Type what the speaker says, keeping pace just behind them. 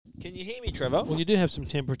Can you hear me, Trevor? Well, you do have some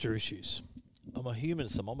temperature issues. I'm a human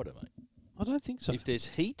thermometer, mate. I don't think so. If there's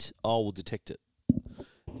heat, I will detect it.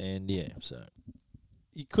 And yeah, so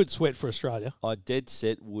You could sweat for Australia. I dead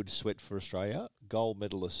set would sweat for Australia. Gold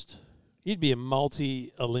medalist. You'd be a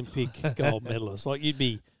multi-Olympic gold medalist. Like, you'd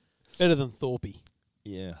be better than Thorpe.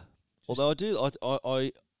 Yeah. Although I do,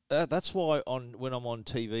 that's why when I'm on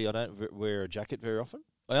TV, I don't wear a jacket very often.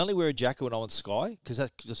 I only wear a jacket when I'm on Sky because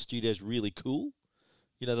the studio's really cool.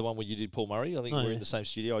 You know, the one where you did Paul Murray? I think we're in the same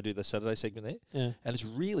studio. I do the Saturday segment there. Yeah. And it's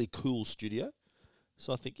really cool studio.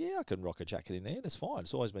 So I think, I can rock a jacket in there. That's fine.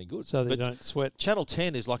 It's always been good. So they don't sweat. Channel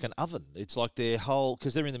 10 is like an oven. It's like their whole,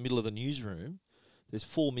 because they're in the middle of the newsroom. There's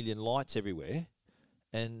 4 million lights everywhere.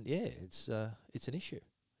 And, it's an issue.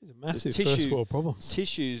 It's a massive first world problems.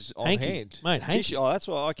 Tissues on hanky. hand. Mate, hanky. That's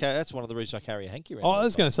why. Okay, that's one of the reasons I carry a hanky around. I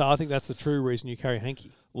was going to say, I think that's the true reason you carry a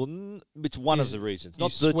hanky. Well, it's one of the reasons,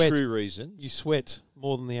 not the true reason. You sweat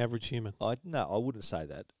more than the average human. No, I wouldn't say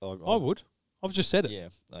that. I would. I've just said it. Yeah,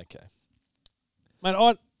 okay.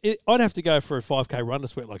 Mate, I'd have to go for a 5K run to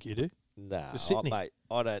sweat like you do. Nah, mate,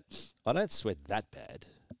 I don't sweat that bad.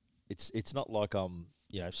 It's not like I'm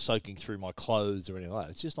soaking through my clothes or anything like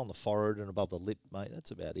that. It's just on the forehead and above the lip, mate.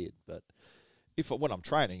 That's about it. But when I'm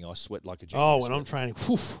training, I sweat like a genius. Oh, when I'm training,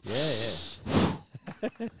 whew. Yeah.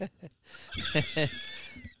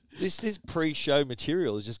 This pre-show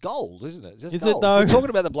material is just gold, isn't it? Just is gold. It though? We're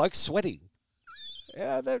talking about the bloke sweating.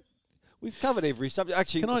 We've covered every subject.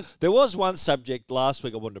 Actually, there was one subject last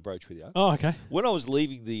week I wanted to broach with you. Oh, okay. When I was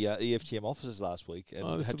leaving the EFTM offices last week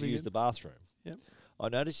and had to use the bathroom, I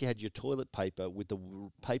noticed you had your toilet paper with the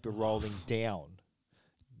paper rolling down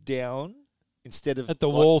instead of... At the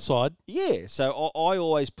wall side? Yeah. So I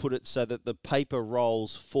always put it so that the paper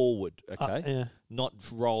rolls forward, okay? Not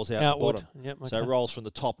rolls out the bottom. Yep, okay. So it rolls from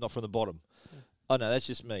the top, not from the bottom. Oh no, that's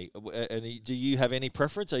just me. And do you have any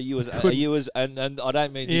preference? Are you as and I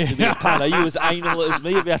don't mean this to be a pun. Are you as anal as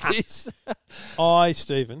me about this?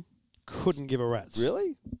 Stephen, couldn't give a rat's.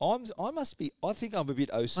 Really? I must be. I think I'm a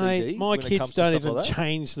bit OCD. Mate, my when kids it comes don't to even like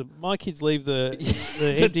change them. My kids leave the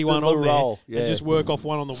empty one on roll, there and just work off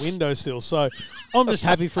one on the windowsill. So I'm just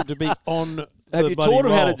happy for it to be on. Have you taught them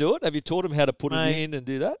roll. how to do it? Have you taught them how to put it in and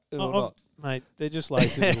do that? Mate, they're just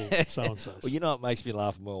lazy little so-and-sos. Well, you know what makes me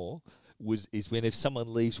laugh more? Is when if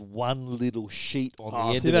someone leaves one little sheet on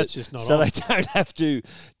the end of that's it, just not so on. They don't have to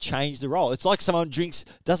change the roll. It's like someone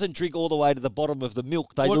doesn't drink all the way to the bottom of the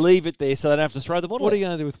milk. They leave it there so they don't have to throw the bottle. What are you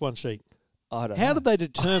going to do with one sheet? I don't know. How did they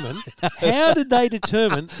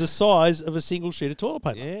determine the size of a single sheet of toilet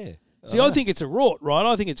paper? Yeah. See, I think it's a rort, right?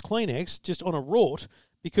 I think it's Kleenex just on a rort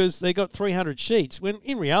because they got 300 sheets when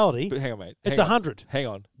in reality, but hang on, mate. It's 100. Hang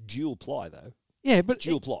on. Dual ply though. Yeah, but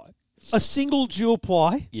dual ply. A single dual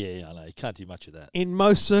ply. Yeah, I know. You can't do much of that. In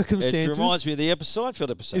most circumstances. It reminds me of the Seinfeld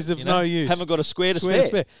episode. Is of no use. Haven't got a square to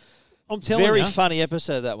spare. I'm telling you. Very funny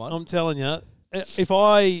episode, that one. I'm telling you. If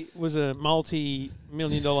I was a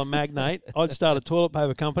multi-million-dollar magnate, I'd start a toilet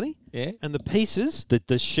paper company. Yeah. And the pieces...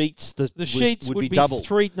 The sheets... The sheets would be double.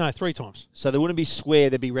 three times. So they wouldn't be square,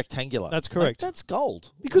 they'd be rectangular. That's correct. Mate, that's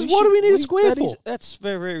gold. Because what do we need a square for? That's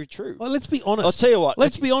very, very true. Well, let's be honest. I'll tell you what.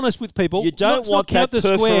 Let's be honest with people. You don't want that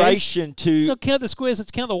perforation to... Let's not count the squares,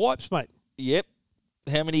 let's count the wipes, mate. Yep.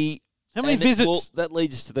 How many visits? Well, that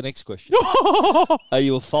leads us to the next question. Are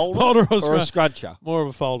you a folder or a scruncher? More of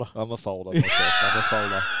a folder. I'm a folder myself. I'm a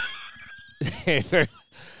folder. Yeah, very.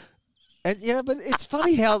 And, but it's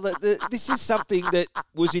funny how this is something that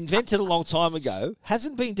was invented a long time ago,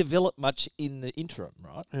 hasn't been developed much in the interim,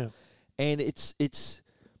 right? Yeah. And it's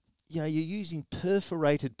you're using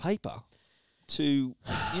perforated paper to,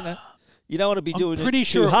 you don't want to be doing it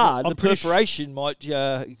too hard. The perforation might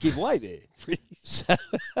give way there.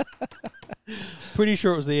 Pretty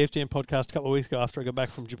sure it was the FTM podcast a couple of weeks ago after I got back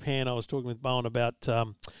from Japan. I was talking with Bowen about,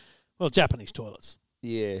 Japanese toilets.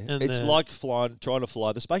 Yeah, and it's like trying to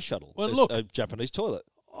fly the space shuttle. Well, look, a Japanese toilet.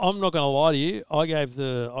 I'm not going to lie to you. I gave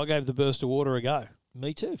the burst of water a go.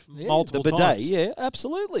 Me too. Yeah, multiple the bidet, times. Yeah,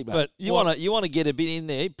 absolutely, mate. But you want to get a bit in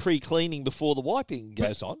there pre-cleaning before the wiping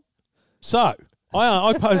goes on. So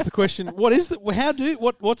I posed the question: what's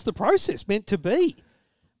the process meant to be?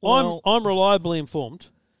 Well, I'm reliably informed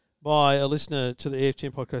by a listener to the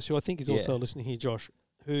EFTM podcast, who I think is also a listener here, Josh,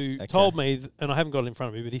 who told me, and I haven't got it in front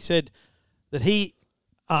of me, but he said that he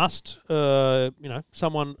asked,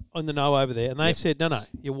 someone on the know over there, and they said, no,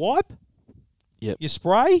 you wipe, you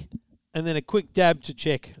spray, and then a quick dab to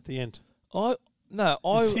check at the end. I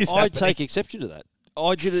take exception to that.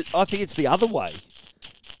 I did it. I think it's the other way.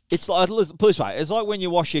 It's like, put it this way, it's like when you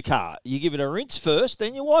wash your car. You give it a rinse first,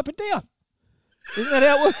 then you wipe it down. Isn't that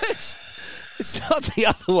how it works? It's not the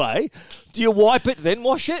other way. Do you wipe it then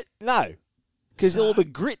wash it? No, because all the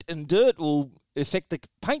grit and dirt will affect the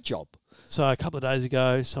paint job. So a couple of days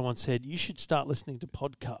ago, someone said, you should start listening to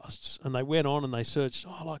podcasts. And they went on and they searched,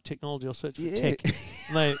 I like technology, I'll search for tech.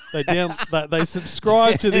 And they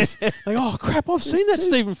subscribed to this. They go, oh, crap, I've seen that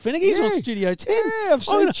Stephen Fennick. He's on Studio 10. Yeah, I've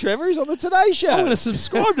seen Trevor. He's on the Today Show. I'm going to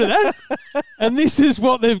subscribe to that. And this is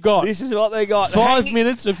what they've got. This is what they got. 5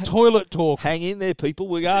 minutes of toilet talk. Hang in there, people.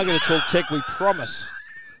 We are going to talk tech, we promise.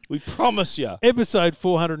 We promise you. Episode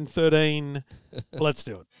 413. Let's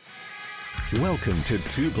do it. Welcome to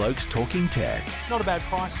Two Blokes Talking Tech. Not a bad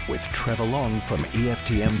price. With Trevor Long from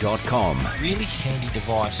EFTM.com. Really handy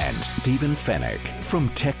device. And Stephen Fennick from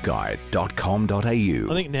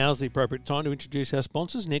TechGuide.com.au. I think now's the appropriate time to introduce our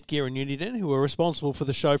sponsors, Netgear and Uniden, who are responsible for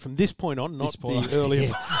the show from this point on, not the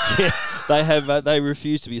earlier. Yeah, they have. They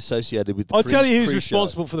refuse to be associated with the I'll tell you who's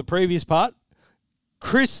responsible for the previous part.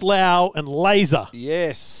 Chris Lau and Laser.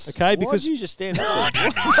 Yes. Okay, because... Why did you just stand up?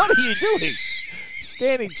 What are you doing?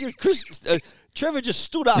 Trevor just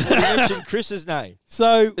stood up when he mentioned Chris's name.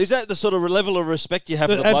 So is that the sort of level of respect you have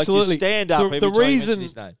for the bloke? Absolutely. You stand up every time you mention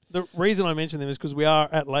his name. The reason I mention them is because we are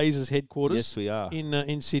at Laser's headquarters. Yes, we are.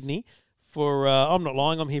 In Sydney. For I'm not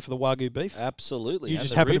lying, I'm here for the Wagyu beef. Absolutely. You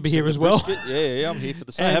just happen to be here as well. Yeah, I'm here for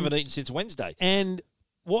the same. I haven't eaten since Wednesday. And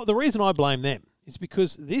the reason I blame them is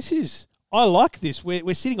because I like this.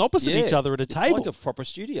 We're sitting opposite each other at a table. It's like a proper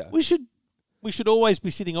studio. We should always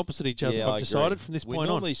be sitting opposite each other. Yeah, I've decided from this point on. We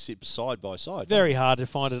normally sit side by side. Very hard to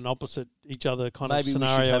find an opposite each other kind of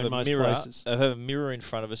scenario in most places. Maybe we should have a mirror in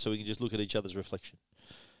front of us so we can just look at each other's reflection.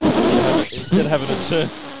 Instead of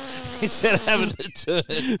having a turn.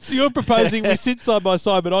 So you're proposing we sit side by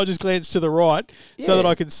side, but I just glance to the right so that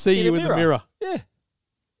I can see you in the mirror. Yeah.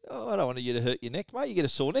 Oh, I don't want you to hurt your neck, mate. You get a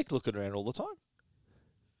sore neck looking around all the time.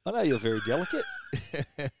 I know you're very delicate.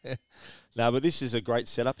 No, but this is a great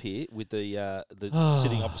setup here with the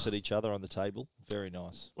sitting opposite each other on the table. Very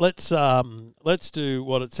nice. Let's do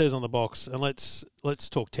what it says on the box and let's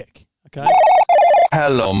talk tech. Okay.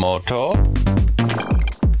 Hello, Moto.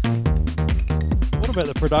 What about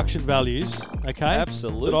the production values? Okay,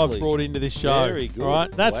 absolutely. That I've brought into this show. Very good. All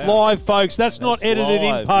right, that's live, folks. That's not edited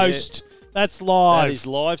in post. Yeah. That's live. That is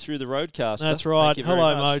live through the Roadcaster. That's right.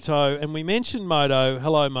 Hello, Moto. And we mentioned Moto.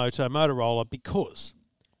 Hello, Moto. Motorola, because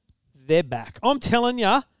they're back. I'm telling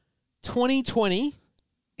you, 2020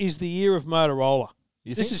 is the year of Motorola.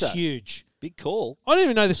 This is huge. Big call. I didn't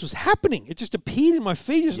even know this was happening. It just appeared in my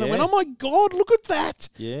feed. And I went, oh, my God, look at that.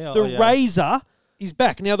 Yeah. The Razr is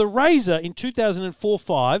back. Now, the Razr in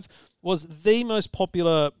 2004-05 was the most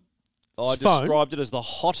popular I described it as the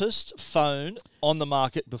hottest phone on the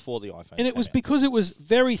market before the iPhone. And it was because it was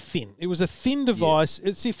very thin. It was a thin device.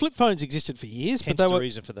 Yeah. See, flip phones existed for years. Hence the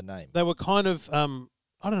reason for the name. They were kind of,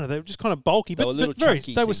 I don't know, they were just kind of bulky. They were little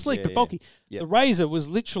chunky They were sleek but bulky. Yep. The Razr was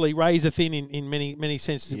literally razor thin in many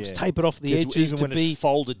senses. It was tapered off the edges. Even when it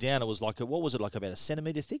folded down, it was like, what was it, like about a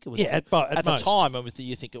centimetre thick? Or was at the time,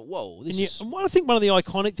 you're thinking, whoa, this is... I think one of the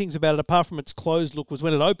iconic things about it, apart from its closed look, was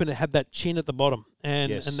when it opened, it had that chin at the bottom.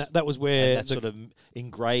 And that was where... And that sort of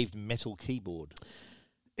engraved metal keyboard.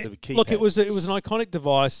 Look, it was an iconic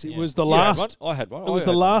device. It was the last... I had one. It was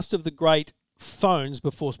the last of the great phones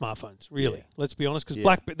before smartphones, really. Yeah. Let's be honest, because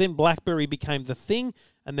then BlackBerry became the thing,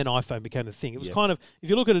 and then iPhone became the thing. It was kind of,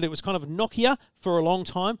 if you look at it, it was kind of Nokia for a long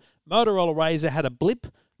time. Motorola Razr had a blip,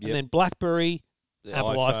 and then BlackBerry,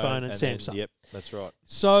 Apple iPhone, and Samsung. Then, that's right.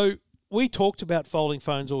 So we talked about folding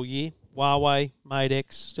phones all year. Huawei, Mate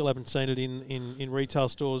X, still haven't seen it in retail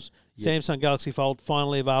stores. Yep. Samsung Galaxy Fold,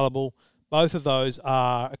 finally available. Both of those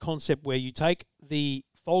are a concept where you take the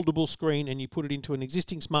foldable screen and you put it into an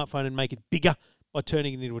existing smartphone and make it bigger by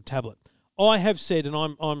turning it into a tablet. I have said,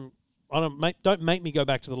 and don't make me go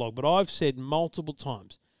back to the log, but I've said multiple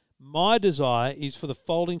times, my desire is for the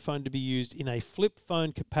folding phone to be used in a flip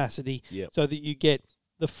phone capacity so that you get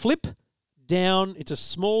the flip down, it's a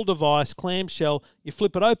small device, clamshell, you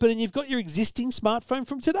flip it open and you've got your existing smartphone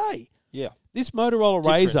from today. Yeah. This Motorola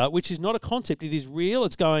Razr, which is not a concept, it is real.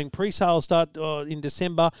 It's going pre-sale start in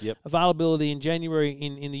December, availability in January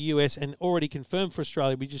in the US, and already confirmed for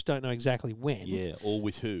Australia. We just don't know exactly when. Yeah, or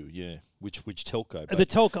with who, which telco. The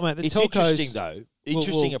telco, mate. It's interesting, though.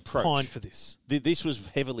 Interesting approach. Fine for this. This was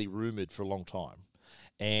heavily rumoured for a long time.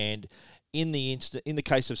 And in the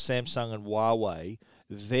case of Samsung and Huawei,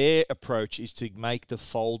 their approach is to make the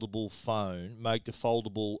foldable phone,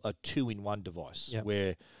 a two-in-one device,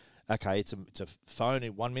 where... okay, it's a phone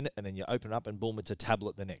in 1 minute, and then you open it up and boom, it's a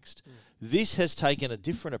tablet the next. This has taken a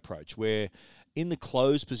different approach where in the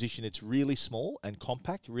closed position, it's really small and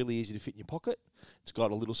compact, really easy to fit in your pocket. It's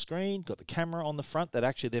got a little screen, got the camera on the front that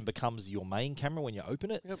actually then becomes your main camera when you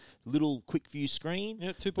open it. Yep. Little quick view screen.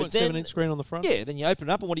 Yeah, 2.7-inch screen on the front. Yeah, then you open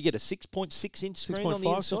it up, and what do you get? A 6.6-inch screen on the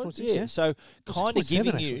 6.5, inside? 6.6, Yeah, yeah. so kind of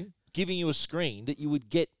 6.7 giving you a screen that you would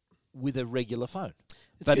get with a regular phone.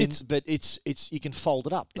 It's But you can fold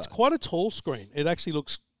it up. It's though. quite a tall screen. It actually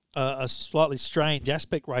looks a slightly strange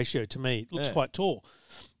aspect ratio to me. It looks quite tall,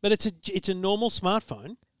 but it's a normal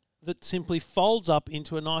smartphone that simply folds up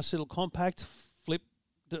into a nice little compact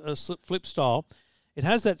flip style. It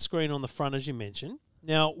has that screen on the front, as you mentioned.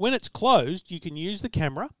 Now, when it's closed, you can use the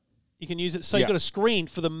camera. You can use it. So you've got a screen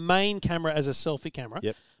for the main camera as a selfie camera.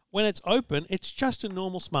 Yep. When it's open, it's just a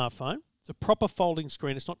normal smartphone. It's a proper folding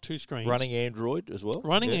screen. It's not two screens. Running Android as well.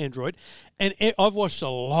 Android. And I've watched a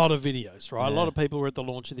lot of videos, right? Yeah. A lot of people were at the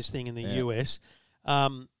launch of this thing in the US.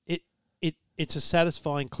 It's a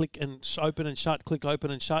satisfying click and open and shut, click,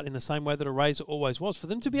 open and shut in the same way that a Razr always was. For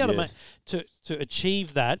them to be able to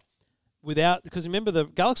achieve that without, because remember the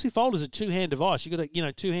Galaxy Fold is a two-hand device. You've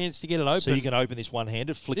got 2 hands to get it open. So you can open this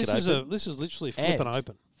one-handed, flick it open. This is literally flip and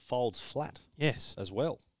open. Folds flat. Yes. As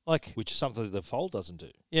well. Which is something that the Fold doesn't do.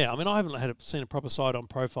 Yeah, I mean, I haven't seen a proper side-on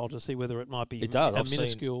profile to see whether it might be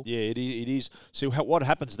minuscule. It is. So what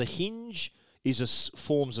happens? The hinge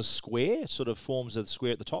forms a square, sort of forms a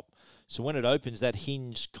square at the top. So when it opens, that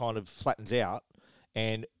hinge kind of flattens out,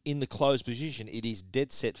 and in the closed position, it is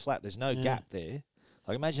dead set flat. There's no gap there.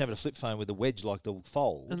 Like imagine having a flip phone with a wedge like the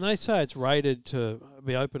Fold. And they say it's rated to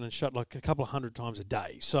be open and shut like a couple of 100 times a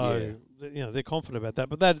day. So, they're confident about that.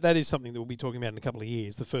 But that is something that we'll be talking about in a couple of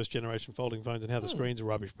years, the first generation folding phones and how the screens are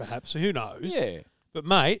rubbish perhaps. So who knows? Yeah. But,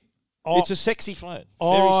 mate... It's a sexy phone.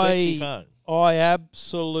 Very sexy phone. I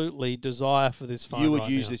absolutely desire for this phone. You would right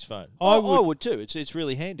use now. this phone. I would too. It's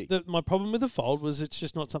really handy. My problem with the Fold was it's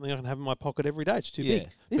just not something I can have in my pocket every day. It's too big.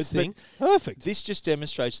 This thing, perfect. This just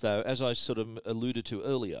demonstrates, though, as I sort of alluded to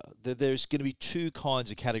earlier, that there's going to be two kinds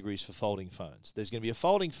of categories for folding phones. There's going to be a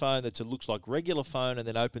folding phone that looks like regular phone and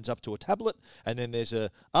then opens up to a tablet, and then there's a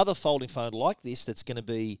other folding phone like this that's going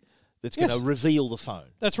to reveal the phone.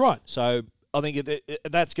 That's right. So I think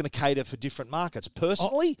that's going to cater for different markets.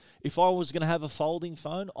 Personally, if I was going to have a folding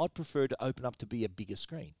phone, I'd prefer to open up to be a bigger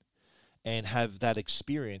screen and have that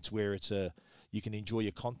experience where you can enjoy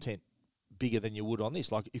your content bigger than you would on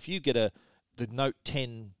this. Like if you get the Note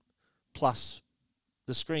 10 Plus,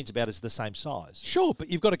 the screen's about the same size. Sure, but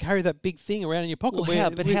you've got to carry that big thing around in your pocket.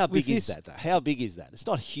 How big is that, though? How big is that? It's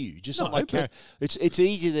not huge. It's not like it's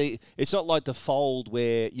easy. It's not like the Fold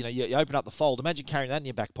where you open up the Fold. Imagine carrying that in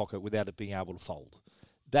your back pocket without it being able to fold.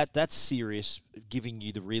 That's serious. Giving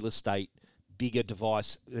you the real estate, bigger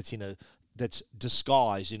device that's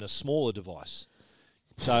disguised in a smaller device.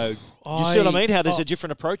 So, you see what I mean? How there's a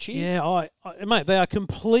different approach here? Yeah, mate, they are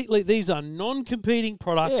completely... These are non-competing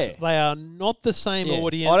products. Yeah. They are not the same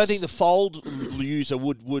audience. I don't think the Fold user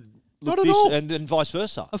would look not this, all. and then vice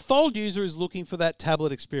versa. A Fold user is looking for that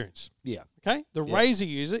tablet experience. Yeah. Okay? The Razr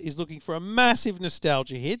user is looking for a massive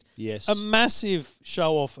nostalgia hit. Yes. A massive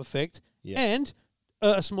show-off effect. Yeah. And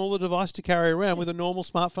a smaller device to carry around with a normal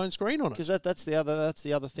smartphone screen on it. Because that's the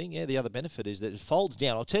other thing. Yeah, the other benefit is that it folds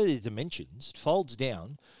down. I'll tell you the dimensions. It folds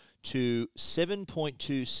down to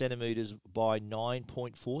 7.2 centimeters by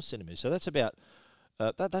 9.4 centimeters. So that's about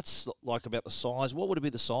that's like about the size. What would it be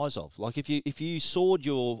the size of? Like if you sawed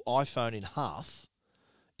your iPhone in half,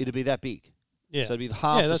 it'd be that big. Yeah. So it'd be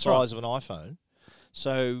half the size of an iPhone.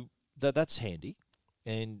 So that's handy.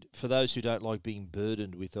 And for those who don't like being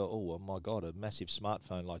burdened with, oh my God, a massive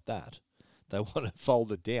smartphone like that, they want to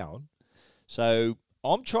fold it down. So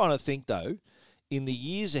I'm trying to think, though, in the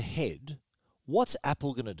years ahead, what's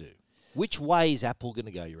Apple going to do? Which way is Apple going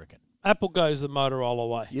to go, you reckon? Apple goes the Motorola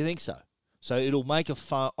way. You think so? So it'll make a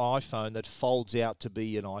iPhone that folds out to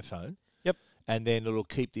be an iPhone. Yep. And then it'll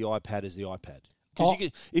keep the iPad as the iPad. Because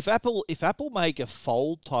if Apple make a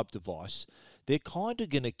fold type device, they're kind of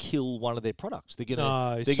going to kill one of their products. They're going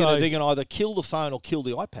to either kill the phone or kill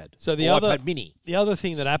the iPad. So iPad Mini. The other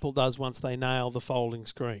thing that Apple does once they nail the folding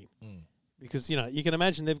screen, because you can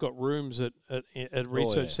imagine they've got rooms at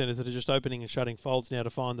research centers that are just opening and shutting folds now to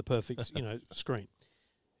find the perfect screen.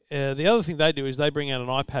 The other thing they do is they bring out an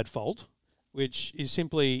iPad Fold, which is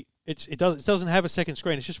simply it doesn't have a second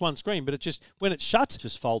screen. It's just one screen, but it just when it shuts,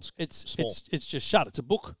 just folds. It's small. It's just shut. It's a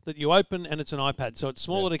book that you open and it's an iPad, so it's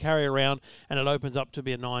smaller to carry around and it opens up to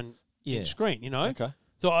be a 9-inch screen. Okay.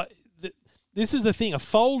 So this is the thing. A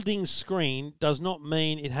folding screen does not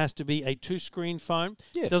mean it has to be a two-screen phone.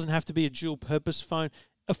 Yeah. It doesn't have to be a dual-purpose phone.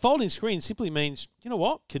 A folding screen simply means, you know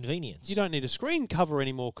what? Convenience. You don't need a screen cover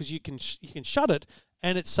anymore because you can shut it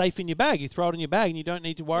and it's safe in your bag. You throw it in your bag and you don't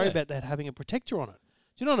need to worry about that having a protector on it.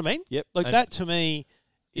 Do you know what I mean? Yep. Like and that to me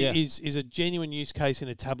is a genuine use case in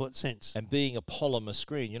a tablet sense. And being a polymer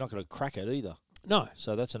screen, you're not going to crack it either. No.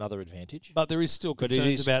 So that's another advantage. But there is still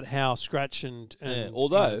concerns about how scratch and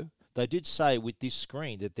although they did say with this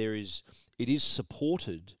screen that it is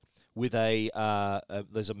supported with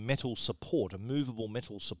there's a metal support, a movable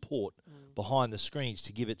metal support behind the screens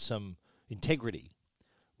to give it some integrity.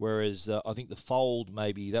 Whereas I think the Fold,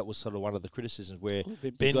 maybe that was sort of one of the criticisms where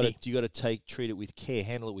you got to treat it with care,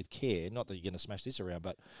 handle it with care. Not that you're going to smash this around,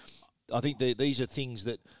 but I think these are things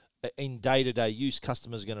that in day-to-day use,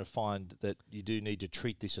 customers are going to find that you do need to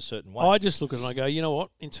treat this a certain way. I just look at it and I go, you know what?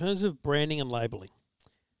 In terms of branding and labeling,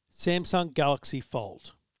 Samsung Galaxy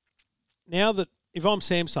Fold. Now that if I'm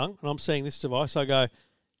Samsung and I'm seeing this device, I go,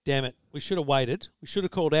 damn it, we should have waited. We should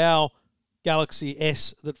have called our Galaxy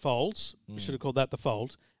S that folds. We should have called that the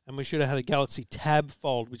Fold. And we should have had a Galaxy Tab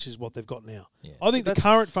Fold, which is what they've got now. Yeah. I think the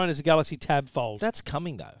current phone is a Galaxy Tab Fold. That's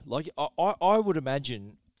coming, though. Like I would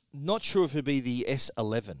imagine, not sure if it'd be the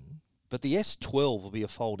S11, but the S12 will be a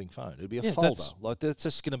folding phone. It'll be a folder. That's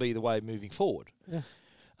just going to be the way moving forward. Yeah.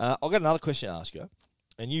 I've got another question to ask you,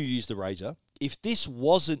 and you use the Razr. If this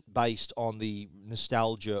wasn't based on the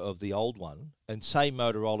nostalgia of the old one, and say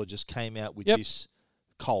Motorola just came out with this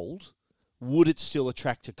cold, would it still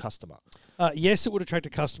attract a customer? Yes, it would attract a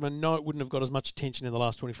customer. No, it wouldn't have got as much attention in the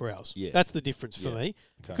last 24 hours. Yeah. That's the difference for me.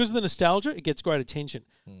 Okay. Because of the nostalgia, it gets great attention.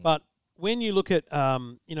 But when you look at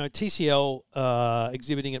TCL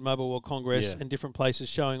exhibiting at Mobile World Congress and different places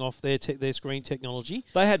showing off their screen technology.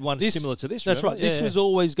 They had one similar to this, That's right. Yeah, this was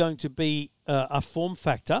always going to be a form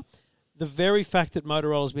factor. The very fact that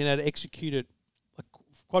Motorola's been able to execute it,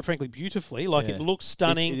 quite frankly, beautifully. It looks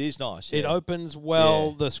stunning. It is nice. It opens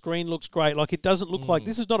well. Yeah. The screen looks great. It doesn't look like...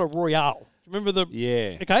 This is not a Royale. Remember the...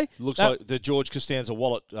 Yeah. Okay? Looks like the George Costanza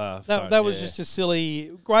wallet phone. That was just a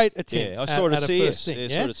silly... Great attempt. Yeah, I saw it at CS. I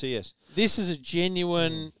saw it at CS. This is a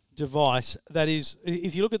genuine device that is...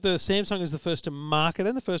 If you look at the Samsung is the first to market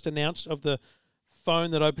and the first announced of the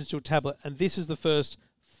phone that opens to a tablet, and this is the first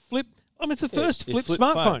flip... it's the first flip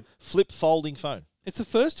smartphone. Phone. Flip folding phone. It's the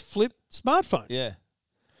first flip smartphone. Yeah.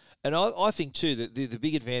 And I think, too, that the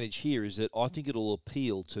big advantage here is that I think it'll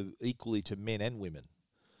appeal equally to men and women.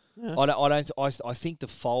 Yeah. I think the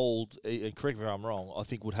Fold, and correct me if I'm wrong, I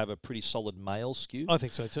think would have a pretty solid male skew. I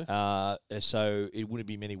think so, too. So it wouldn't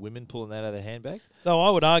be many women pulling that out of their handbag. Though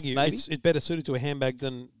I would argue it's better suited to a handbag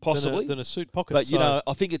than a suit pocket. But,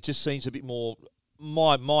 I think it just seems a bit more...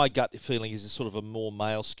 My gut feeling is it's sort of a more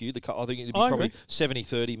male skew. I think it'd be probably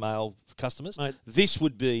 70-30 male customers. Mate, this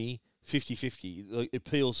would be 50-50. It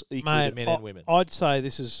appeals equally to men and women. I'd say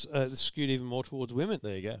this is skewed even more towards women.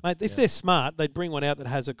 There you go. Mate, if they're smart, they'd bring one out that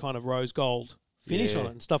has a kind of rose gold finish on it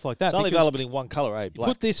and stuff like that. It's only available in one colour, Black.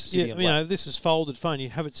 You put this, this is folded phone. You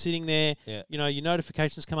have it sitting there. Yeah. Your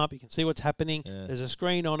notifications come up. You can see what's happening. Yeah. There's a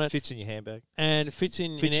screen on it. Fits in your handbag. And it fits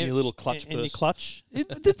in your little clutch purse. In your clutch.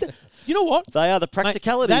 You know what? They are the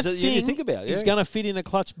practicalities that you think about. It's going to fit in a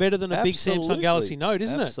clutch better than a big Samsung Galaxy Note,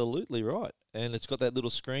 isn't it? Absolutely right. And it's got that little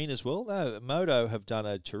screen as well. No, Moto have done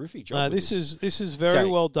a terrific job. This is very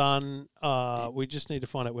well done. We just need to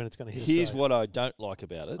find out when it's going to hit. Here's what I don't like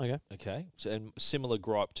about it. Okay. So, and similar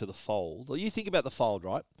gripe to the Fold. Well, you think about the Fold,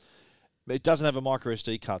 right? It doesn't have a micro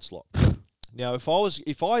SD card slot. Now, if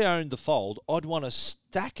I owned the Fold, I'd want to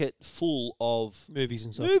stack it full of movies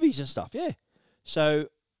and stuff. Yeah. So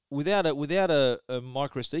without a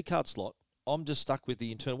micro SD card slot, I'm just stuck with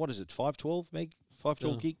the internal. What is it?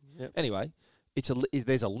 512 gig. Yep. Anyway,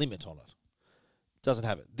 there's a limit on it. Doesn't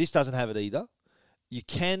have it. This doesn't have it either. You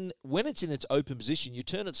can, when it's in its open position, you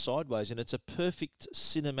turn it sideways and it's a perfect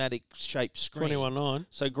cinematic shaped screen. 21.9.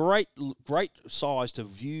 So great size to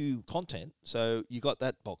view content. So you got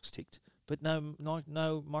that box ticked. But no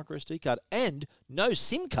micro SD card and no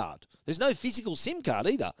SIM card. There's no physical SIM card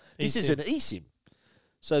either. This is an eSIM.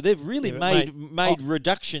 So they've really made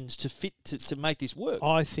reductions to fit to make this work.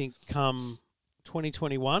 I think come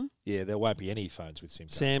 2021. Yeah, there won't be any phones with SIM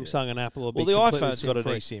cards. Samsung and Apple will be the iPhone's got an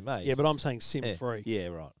eSIM, eh? Yeah, but I'm saying SIM free. Yeah,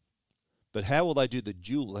 right. But how will they do the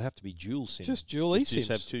dual? They have to be dual SIM. Just dual eSIMs. Just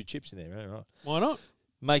have two chips in there, right? Why not?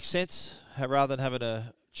 Makes sense. Rather than having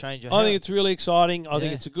a change. I think it's really exciting. I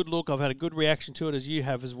think it's a good look. I've had a good reaction to it, as you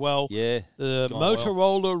have as well. Yeah. The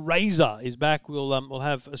Motorola Razr is back. We'll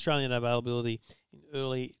have Australian availability in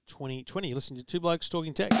early 2020. You're listening to Two Blokes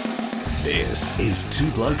Talking Tech. This is Two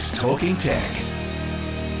Blokes Talking Tech.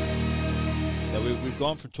 Now, we've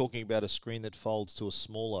gone from talking about a screen that folds to a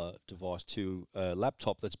smaller device to a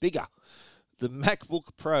laptop that's bigger. the MacBook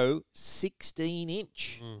Pro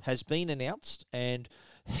 16-inch has been announced and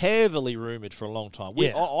heavily rumoured for a long time.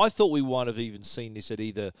 I thought we might have even seen this at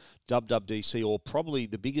either WWDC or probably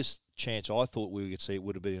the biggest chance I thought we would see it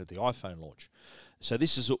would have been at the iPhone launch. So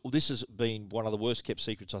this has been one of the worst kept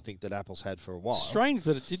secrets I think that Apple's had for a while. Strange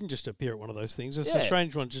that it didn't just appear at one of those things. It's a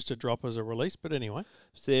strange one just to drop as a release, but anyway.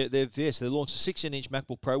 So they launched a 16-inch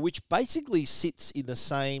MacBook Pro, which basically sits in the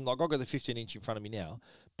same, like I've got the 15-inch in front of me now,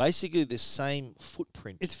 basically the same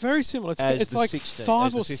footprint. It's very similar. It's like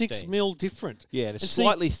 5 or 6 mil different. Yeah, and it's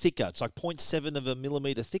slightly thicker. It's like 0.7 of a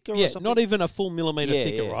millimetre thicker or something. Not even a full millimetre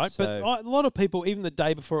thicker, right? So but a lot of people, even the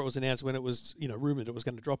day before it was announced, when it was rumoured it was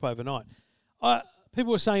going to drop overnight,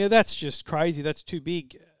 people were saying, that's just crazy. That's too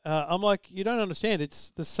big. I'm like, you don't understand.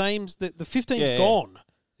 It's the same. The 15's gone.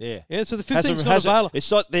 Yeah. So the 15's not available. It's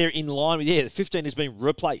not there in line with, the 15 has been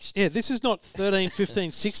replaced. Yeah, this is not 13,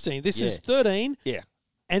 15, 16. This is 13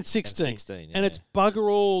 and 16. And it's bugger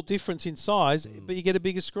all difference in size, but you get a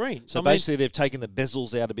bigger screen. So basically they've taken the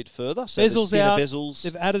bezels out a bit further. So bezels out. Bezels.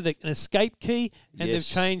 They've added an escape key, and they've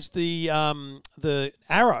changed the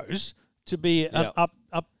arrows to be up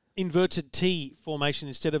inverted T formation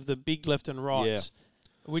instead of the big left and right,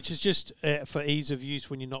 which is just for ease of use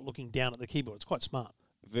when you're not looking down at the keyboard. It's quite smart.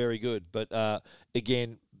 Very good. But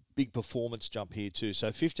again, big performance jump here too. So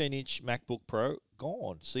 15-inch MacBook Pro,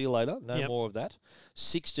 gone. See you later. No more of that.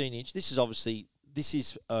 16-inch. This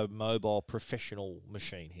is a mobile professional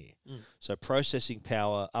machine here. So processing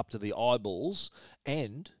power up to the eyeballs,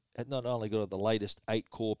 and not only got the latest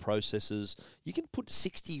 8-core processors, you can put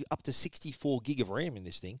up to 64 gig of RAM in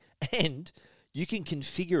this thing, and you can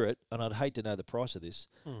configure it, and I'd hate to know the price of this,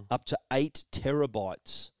 up to 8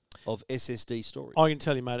 terabytes of SSD storage. I can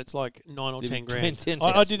tell you, mate, it's like 9 or 10 grand.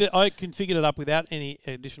 I did it. I configured it up without any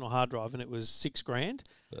additional hard drive, and it was $6,000.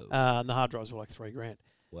 And the hard drives were like $3,000.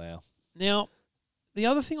 Wow. Now, the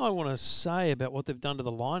other thing I want to say about what they've done to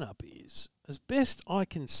the lineup is, as best I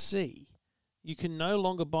can see, you can no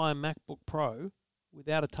longer buy a MacBook Pro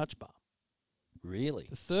without a touch bar. Really?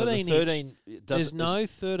 The 13-inch. There's no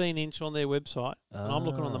 13-inch on their website. And I'm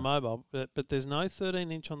looking on the mobile, but there's no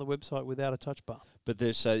 13-inch on the website without a touch bar. But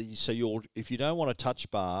there's so if you don't want a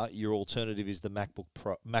touch bar, your alternative is the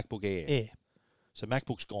MacBook Air. So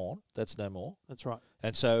MacBook's gone. That's no more. That's right.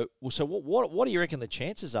 And so what do you reckon the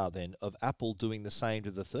chances are then of Apple doing the same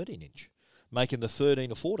to the 13-inch, making the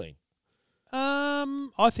 13 or 14?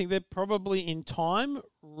 I think they're probably in time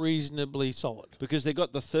reasonably solid. Because they've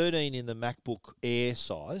got the 13 in the MacBook Air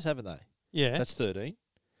size, haven't they? Yeah. That's 13.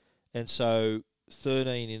 And so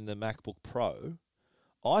 13 in the MacBook Pro,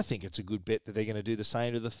 I think it's a good bet that they're going to do the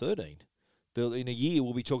same to the 13. In a year,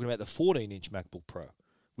 we'll be talking about the 14-inch MacBook Pro,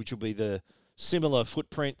 which will be the similar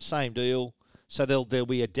footprint, same deal. So there'll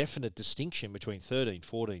be a definite distinction between 13,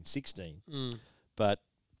 14, 16. But,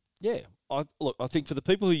 yeah, I think for the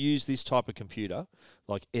people who use this type of computer,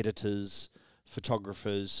 like editors,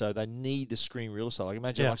 photographers, so they need the screen real estate. Like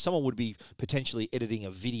imagine like someone would be potentially editing a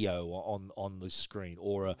video on the screen,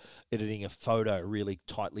 or editing a photo, really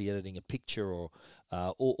tightly editing a picture, or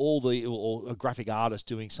a graphic artist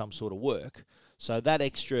doing some sort of work. So that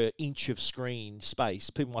extra inch of screen space,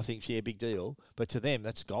 people might think, big deal, but to them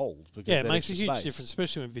that's gold. Because it makes a huge difference,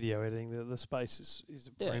 especially when video editing. The space is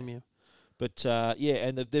a premium. But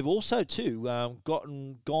and they've also too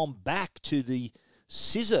gone back to the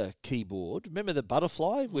scissor keyboard. Remember the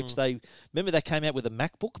butterfly, which they came out with a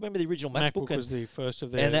MacBook. Remember the original MacBook? Was the first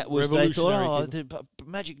of their and that was revolutionary. they thought, the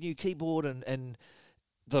magic new keyboard, and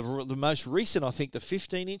the most recent, I think, the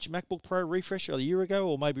 15-inch MacBook Pro refresh a year ago,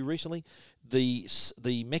 or maybe recently, the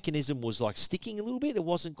mechanism was like sticking a little bit. It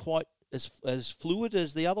wasn't quite as fluid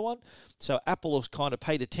as the other one. So Apple has kind of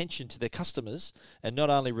paid attention to their customers and not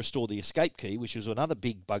only restored the escape key, which was another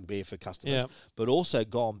big bugbear for customers, but also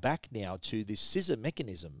gone back now to this scissor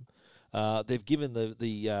mechanism. They've given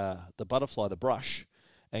the butterfly the brush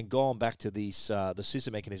and gone back to the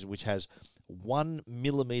scissor mechanism, which has 1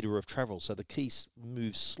 millimeter of travel. So the key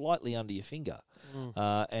moves slightly under your finger.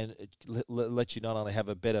 And it lets you not only have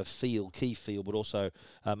a better key feel, but also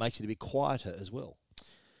makes it a bit quieter as well.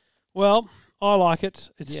 Well, I like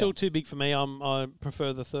it. It's still too big for me. I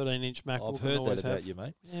prefer the 13-inch MacBook. I've heard that about you,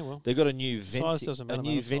 mate. Yeah, well, they've got a new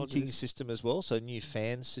venting system as well, so a new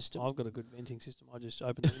fan system. I've got a good venting system. I just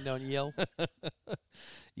open the window and yell.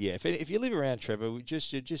 Yeah, if you live around Trevor, you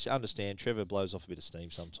just understand Trevor blows off a bit of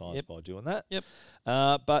steam sometimes by doing that. Yep.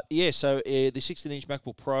 But yeah, so the 16-inch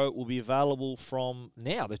MacBook Pro will be available from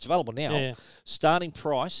now. It's available now. Yeah. Starting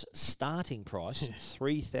price,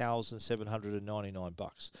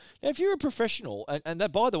 $3,799. Now, if you're a professional, and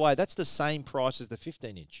that, by the way, that's the same price as the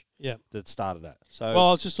 15-inch. Yeah. That started at. So well,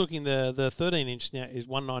 I was just looking. The 13-inch now is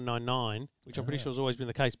 $1,999, which I'm pretty sure has always been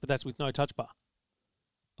the case, but that's with no touch bar.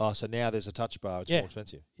 Oh, so now there's a touch bar. It's more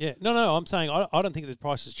expensive. Yeah. No, I'm saying I don't think the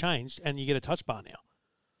price has changed, and you get a touch bar now.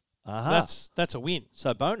 That's a win.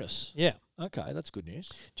 So bonus. Yeah. Okay, that's good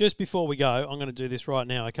news. Just before we go, I'm going to do this right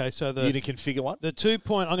now. Okay, so You need to configure one?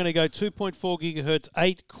 I'm going to go 2.4 gigahertz,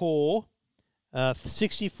 8 core,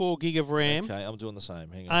 64 gig of RAM. Okay, I'm doing the same.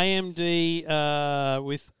 Hang on. AMD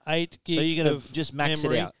with 8 gig. So you're going to just max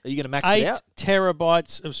it out. Are you going to max it out? 8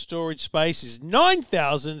 terabytes of storage space is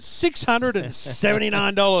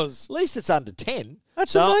 $9,679. At least it's under 10.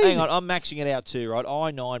 That's so amazing. Hang on, I'm maxing it out too, right?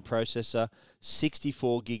 i9 processor,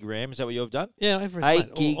 64 gig RAM. Is that what you've done? Yeah,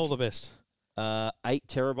 8 gig. All the best. 8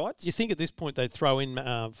 terabytes. You think at this point they'd throw in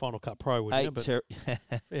Final Cut Pro, wouldn't you? But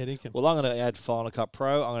well, I'm going to add Final Cut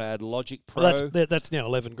Pro. I'm going to add Logic Pro. Well, that's now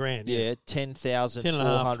 $11,000. Yeah,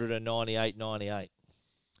 10,498.98.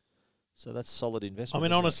 So that's solid investment. I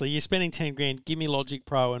mean, honestly, you're spending $10,000. Give me Logic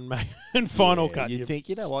Pro and Final Cut. You think,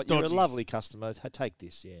 you know what? You're a lovely customer. Take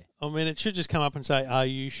this. Yeah. I mean, it should just come up and say, "Are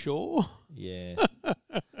you sure?" Yeah.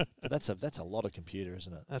 But that's a lot of computer,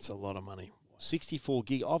 isn't it? That's a lot of money. 64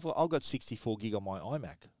 gig. I've got 64 gig on my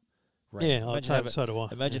iMac. RAM. Yeah, so do I.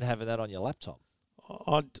 Imagine having that on your laptop.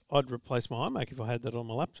 I'd replace my iMac if I had that on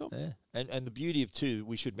my laptop. Yeah, and the beauty of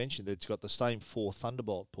we should mention that it's got the same 4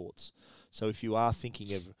 Thunderbolt ports. So if you are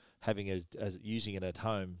thinking of using it at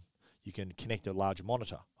home, you can connect a larger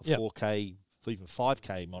monitor, a 4K, even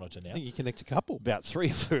 5K monitor now. I think you connect a couple. About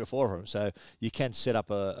 3 or 4 of them. So you can set up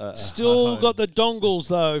a Still home. got the dongles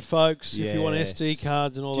though, folks. If you want SD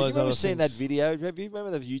cards and all those other things. Did you ever seen that video? Have you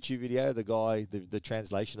remember the YouTube video? The guy, the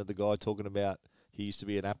translation of the guy talking about he used to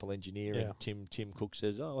be an Apple engineer, and Tim Cook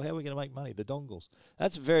says, "Oh, how are we going to make money? The dongles."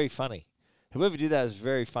 That's very funny. Whoever did that is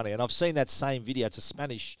very funny, and I've seen that same video. It's a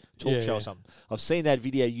Spanish talk show or something. I've seen that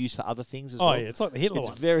video used for other things as well. Oh yeah, it's like the Hitler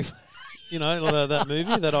one. It's very. You know, that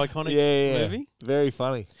movie, that iconic movie. Very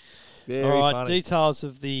funny. Very All right, funny. details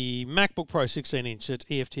of the MacBook Pro 16-inch at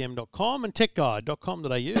EFTM.com and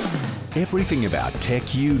techguide.com.au. Everything about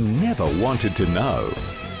tech you never wanted to know.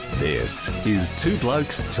 This is Two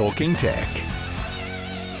Blokes Talking Tech.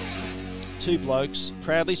 Two Blokes,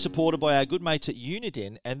 proudly supported by our good mates at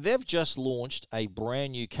Uniden, and they've just launched a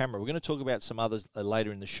brand new camera. We're going to talk about some others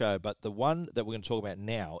later in the show, but the one that we're going to talk about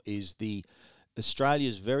now is the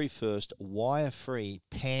Australia's very first wire-free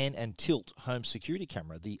pan and tilt home security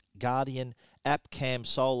camera, the Guardian AppCam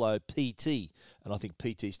Solo PT, and I think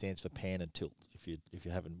PT stands for pan and tilt. If you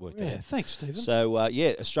haven't worked that out. Yeah, thanks, Stephen. So,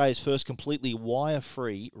 Australia's first completely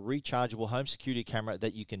wire-free rechargeable home security camera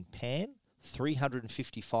that you can pan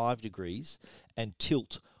 355 degrees and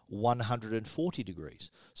tilt 140 degrees.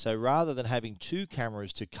 So rather than having 2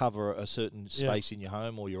 cameras to cover a certain space in your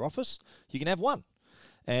home or your office, you can have 1.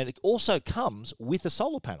 And it also comes with a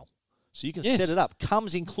solar panel. So you can set it up.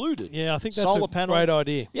 Comes included. Yeah, I think that's solar a panel. great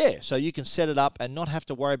idea. Yeah, so you can set it up and not have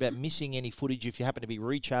to worry about missing any footage if you happen to be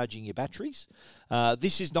recharging your batteries.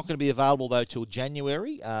 This is not going to be available, though, till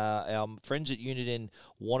January. Our friends at Uniden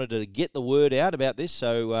wanted to get the word out about this,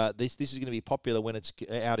 so this is going to be popular when it's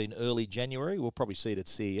out in early January. We'll probably see it at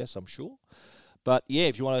CES, I'm sure. But, yeah,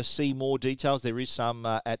 if you want to see more details, there is some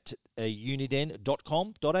at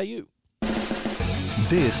uniden.com.au.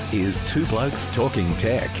 This is Two Blokes Talking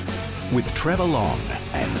Tech with Trevor Long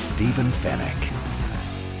and Stephen Fennick.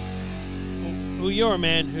 Well, you're a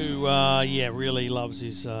man who, really loves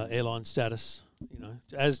his airline status. You know,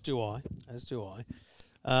 as do I.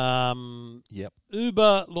 Yep.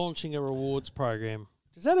 Uber launching a rewards program.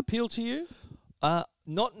 Does that appeal to you?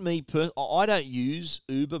 Not me. I don't use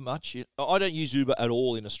Uber much. I don't use Uber at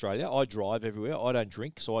all in Australia. I drive everywhere. I don't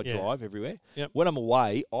drink, so I drive everywhere. Yep. When I'm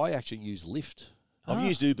away, I actually use Lyft. I've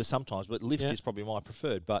used Uber sometimes, but Lyft is probably my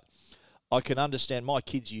preferred. But I can understand my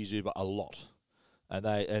kids use Uber a lot, and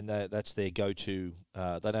that's their go-to.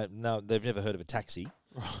 They don't know, they've never heard of a taxi,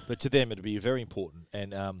 but to them it'd be very important.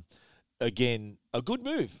 And again, a good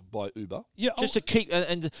move by Uber. Yeah, just to keep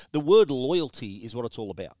and the word loyalty is what it's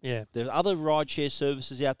all about. Yeah, there's other rideshare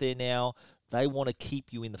services out there now. They want to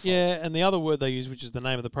keep you in the fold. Yeah, and the other word they use, which is the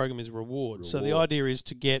name of the program, is reward. So the idea is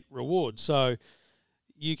to get rewards. So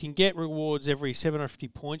you can get rewards every 750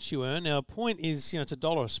 points you earn. Now, a point is, it's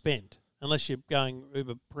 $1 spent, unless you're going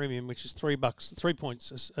Uber Premium, which is $3, 3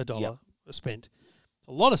 points a dollar spent. It's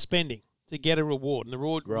a lot of spending to get a reward. And the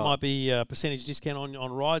reward Right. might be a percentage discount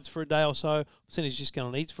on rides for a day or so, percentage discount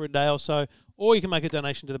on eats for a day or so, or you can make a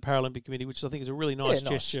donation to the Paralympic Committee, which I think is a really nice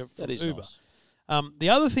gesture from That is Uber. nice. The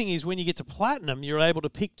other thing is when you get to Platinum, you're able to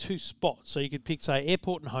pick 2 spots. So you could pick, say,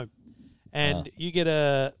 airport and home. And you get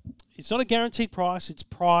it's not a guaranteed price, it's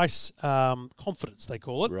price confidence, they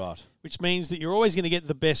call it. Right. Which means that you're always going to get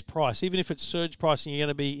the best price. Even if it's surge pricing, you're going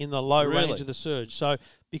to be in the low range of the surge. So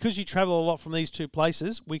because you travel a lot from these 2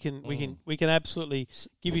 places, we can absolutely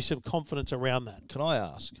give you some confidence around that. Can I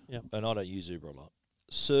ask? Yep. And I don't use Uber a lot.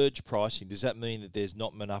 Surge pricing, does that mean that there's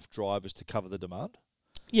not enough drivers to cover the demand?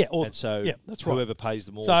 Yeah, And so that's right. whoever pays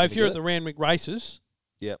the more. So if you're at the Randwick races,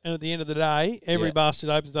 Yep. and at the end of the day, every bastard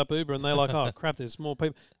opens up Uber and they're like, oh, crap, there's more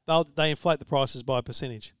people. They inflate the prices by a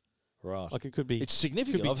percentage. Right. Like it could be. It's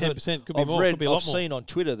significant. Could be 10%, could be I've more, read, could be a lot more. I've seen on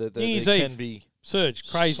Twitter that New Year's there Eve can be surge,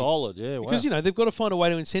 crazy. solid. Yeah, Because, they've got to find a way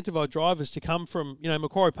to incentivise drivers to come from,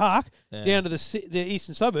 Macquarie Park down to the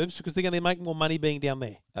eastern suburbs because they're going to make more money being down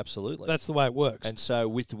there. Absolutely. That's the way it works. And so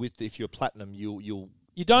with if you're platinum, you'll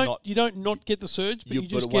You don't not get the surge, but you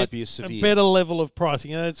just it won't get be as severe. a better level of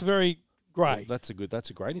pricing. And it's very great. Well, that's a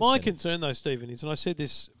great My incentive. concern, though, Stephen, is, and I said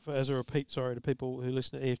this as a repeat, to people who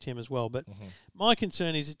listen to EFTM as well, but my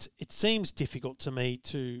concern is it seems difficult to me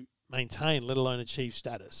to maintain, let alone achieve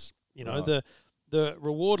status. Right. The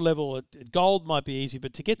reward level at gold might be easy,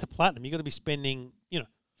 but to get to platinum, you've got to be spending,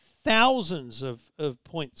 thousands of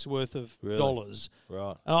points worth of dollars.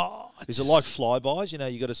 Right. Is Is it like flybys?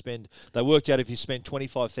 You got to spend. They worked out if you spend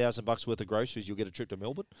 $25,000 worth of groceries, you'll get a trip to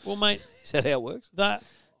Melbourne. Well, mate, Is that how it works?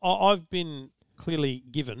 I've been clearly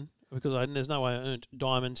given, because there's no way I earned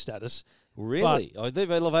diamond status. Really?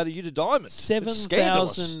 They've elevated you to diamond. It's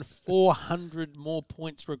scandalous. 7,400 more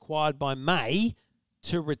points required by May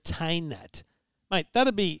to retain that. Mate,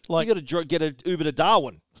 that'd be like... You got to get an Uber to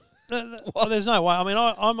Darwin. There's no way. I mean,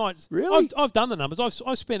 I might... Really? I've done the numbers.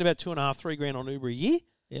 I've spent about $2.5-3 grand on Uber a year.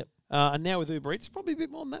 Yep. And now with Uber Eats, probably a bit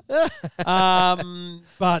more than that.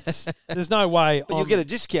 But there's no way. But you'll get a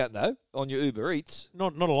discount, though, on your Uber Eats.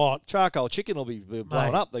 Not a lot. Charcoal chicken will be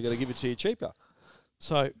blowing up. They're going to give it to you cheaper.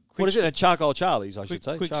 So... What is it? Charcoal Charlie's, I should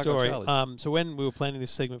say. Quick Charcoal story. Charlie's. So when we were planning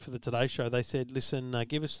this segment for the Today Show, they said, listen,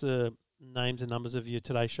 give us the names and numbers of your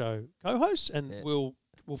Today Show co-hosts, and we'll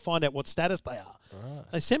find out what status they are. Right.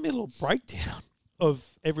 They sent me a little breakdown of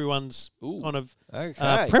everyone's kind of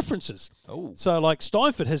preferences. Ooh. So like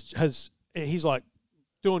Steinford he's like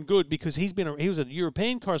doing good because he was a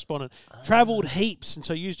European correspondent, travelled heaps, and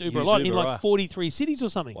so used Uber a lot in like 43 cities or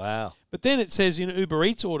something. Wow. But then it says, Uber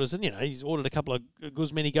Eats orders, and, he's ordered a couple of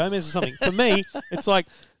Guzmini Gomez or something. For me, it's like,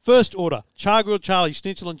 first order, Char Grilled Charlie,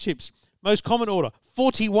 schnitzel and chips. Most common order,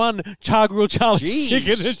 41 Char Grilled Charlie,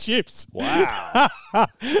 chicken and chips. Wow.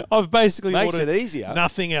 I've basically Makes ordered it easier.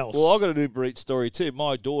 Nothing else. Well, I've got an Uber Eats story too.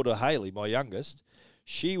 My daughter, Hayley, my youngest,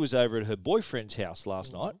 she was over at her boyfriend's house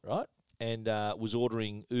last night, right? And was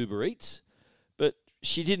ordering Uber Eats, but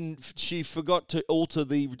she forgot to alter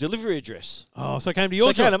the delivery address. Oh, so it came to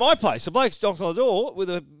your So it came to my place. The bloke's knocked on the door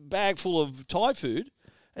with a bag full of Thai food,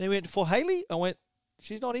 and he went, for Hayley? I went,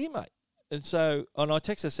 she's not here, mate. And I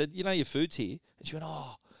texted her, said, your food's here. And she went,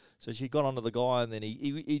 oh. So she got onto the guy, and then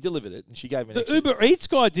he delivered it, and she gave me an extra. Uber Eats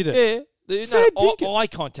guy did it? Yeah. I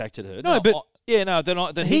contacted her.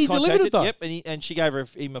 Then he delivered it, though. Yep, and she gave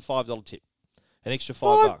him a $5 tip. An extra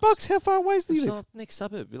 $5. $5? How far away is the live? Next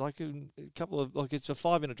suburb, like a couple of, it's a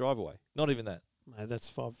 5-minute drive away. Not even that. Mate, that's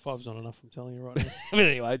five's not enough. I'm telling you right now. But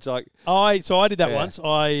anyway, it's like I did that once.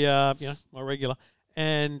 My regular,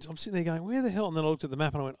 and I'm sitting there going, where the hell? And then I looked at the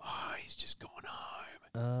map and I went, oh, he's just gone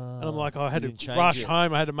home. And I'm like, I had to rush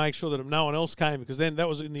home. I had to make sure that no one else came because then that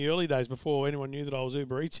was in the early days before anyone knew that I was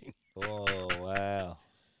Uber Eating. Oh wow.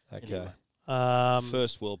 Okay. Anyway.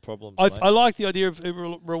 First world problems. I like the idea of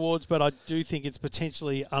Uber rewards, but I do think it's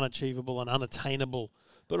potentially unachievable and unattainable.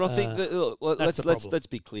 But I think that let's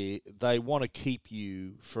be clear. They want to keep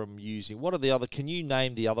you from using. What are the other? Can you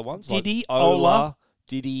name the other ones? Didi, like Ola,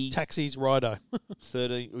 Didi, taxis, Rido.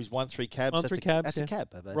 13. It was 1-3 cabs. 1-3 cabs. That's a cab.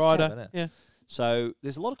 That's Rido. a cab, isn't it? Yeah. So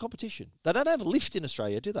there's a lot of competition. They don't have Lyft in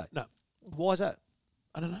Australia, do they? No. Why is that?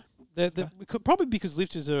 I don't know. Probably because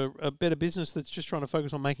Lyft is a better business that's just trying to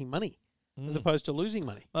focus on making money. As opposed to losing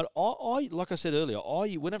money. But I like I said earlier,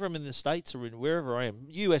 whenever I'm in the States or in wherever I am,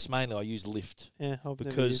 US mainly, I use Lyft. Yeah,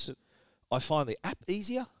 because I find the app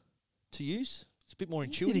easier to use. It's a bit more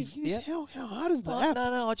intuitive. How hard is the app?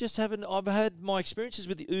 No, I just haven't. I've had my experiences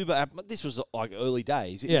with the Uber app. This was like early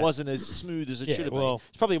days. It wasn't as smooth as it should have been.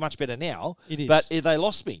 It's probably much better now. It is. But they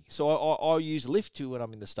lost me. So I use Lyft too when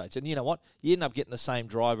I'm in the States. And you know what? You end up getting the same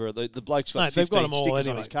driver. The bloke's got 15 stickers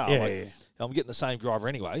on his car. I'm getting the same driver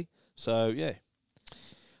anyway. So, yeah.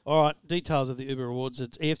 All right, details of the Uber Rewards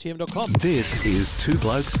at EFTM.com. This is Two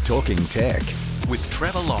Blokes Talking Tech with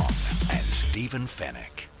Trevor Long and Stephen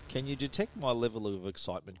Fennick. Can you detect my level of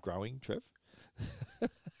excitement growing, Trev?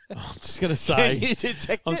 I'm just going to Can say, you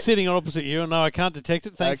detect I'm it? sitting on opposite you, and no, I can't detect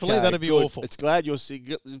it. Thankfully, Okay, that'd be good. awful. It's glad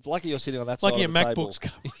lucky you're sitting on that Like side your of the table. MacBook's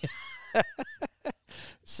coming.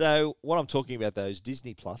 So what I'm talking about, though, is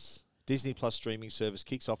Disney Plus. Disney Plus streaming service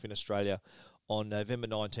kicks off in Australia on November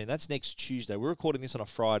 19. That's next Tuesday. We're recording this on a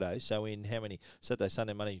Friday, so in how many? Saturday,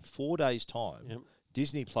 Sunday, Monday, 4 days' time. Yep.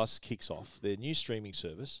 Disney Plus kicks off their new streaming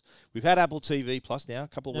service. We've had Apple TV Plus now, a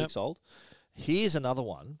couple of weeks old. Here's another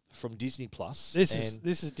one from Disney Plus. This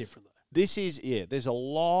is different, though. This is, there's a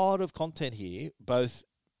lot of content here, both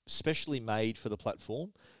specially made for the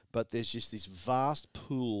platform, but there's just this vast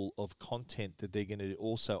pool of content that they're going to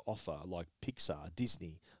also offer, like Pixar,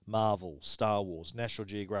 Disney, Marvel, Star Wars, National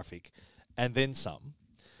Geographic, and then some.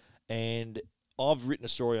 And I've written a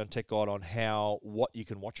story on Tech Guide on what you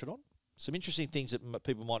can watch it on. Some interesting things that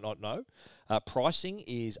people might not know. Pricing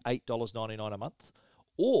is $8.99 a month,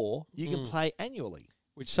 or you can pay annually.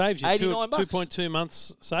 Which saves you $89. 2.2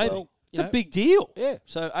 months saving. Well, it's a big deal. Yeah,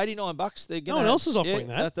 so $89. They're No one else is offering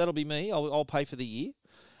that. That'll be me. I'll pay for the year.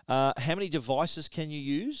 How many devices can you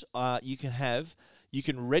use? You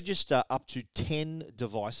can register up to 10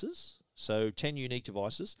 devices. So 10 unique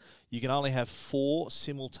devices. You can only have 4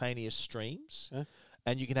 simultaneous streams,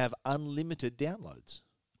 and you can have unlimited downloads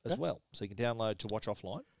as well. So you can download to watch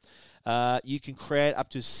offline. You can create up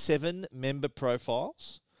to 7 member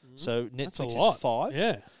profiles. So Netflix is 5.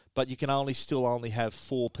 Yeah. But you can still only have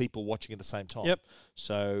 4 people watching at the same time. Yep.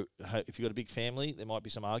 So if you've got a big family, there might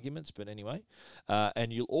be some arguments, but anyway.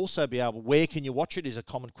 And you'll also be able, where can you watch it is a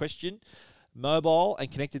common question. Mobile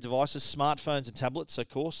and connected devices, smartphones and tablets, of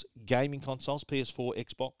course, gaming consoles, PS4,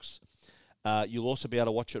 Xbox. You'll also be able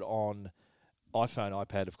to watch it on iPhone,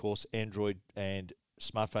 iPad, of course, Android and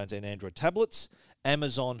smartphones and Android tablets,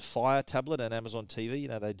 Amazon Fire tablet and Amazon TV. You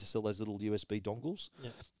know, they sell those little USB dongles.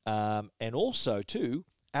 Yep. And also, too,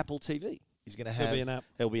 Apple TV is going to have...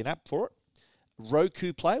 There'll be an app for it.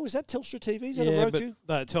 Roku Play. Was that Telstra TV? Is that a Roku?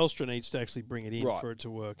 But Telstra needs to actually bring it in for it to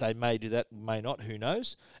work. They may do that, may not, who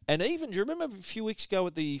knows. And even, do you remember a few weeks ago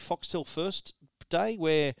at the Foxtel First Day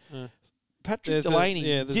where Patrick Delaney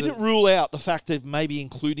didn't rule out the fact of maybe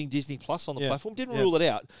including Disney Plus on the platform? Didn't rule it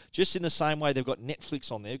out. Just in the same way they've got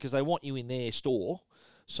Netflix on there because they want you in their store.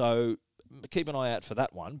 So keep an eye out for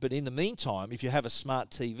that one. But in the meantime, if you have a smart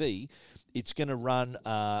TV, it's going to run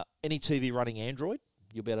any TV running Android.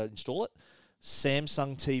 You'll be able to install it.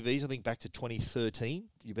 Samsung TVs, I think back to 2013,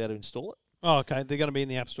 you'll be able to install it. Oh, okay. They're going to be in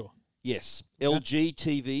the App Store. Yes. Okay. LG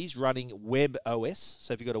TVs running Web OS.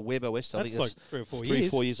 So if you've got a Web OS, I think that's like 3 or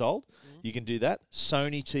 4 years old. You can do that.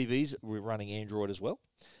 Sony TVs, we're running Android as well.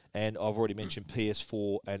 And I've already mentioned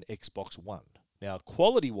PS4 and Xbox One. Now,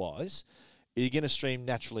 quality-wise, you're going to stream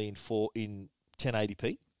naturally in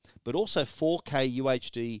 1080p, but also 4K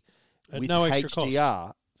UHD with no extra HDR.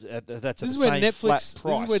 Cost. That's this at the same flat price. This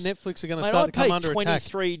is where Netflix are going to start to come under attack.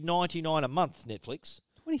 $23.99 a month, Netflix.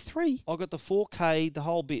 23. I got the 4K, the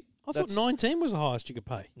whole bit. I thought 19 was the highest you could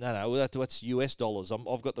pay. No, that's US dollars.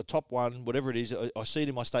 I've got the top one, whatever it is. I see it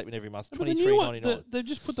in my statement every month. $23.99. They've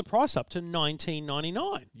just put the price up to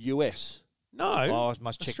 $19.99 US. No, I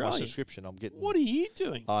must check Australian. my subscription. I'm getting. What are you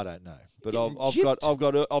doing? I don't know, but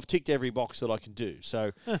I've I've ticked every box that I can do.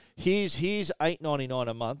 So here's $8.99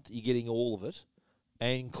 a month. You're getting all of it,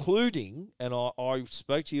 including, and I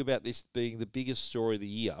spoke to you about this being the biggest story of the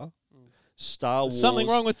year. Star Wars. Something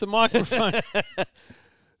wrong with the microphone.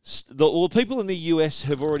 The people in the US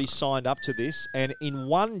have already signed up to this, and in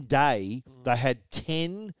one day they had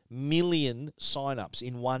 10 million sign-ups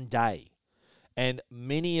in one day. And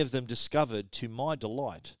many of them discovered, to my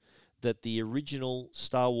delight, that the original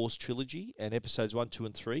Star Wars trilogy and episodes 1, 2,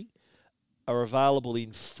 and 3 are available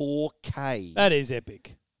in 4K. That is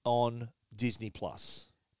epic. On Disney Plus.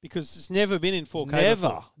 Because it's never been in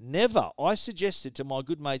 4K Never. I suggested to my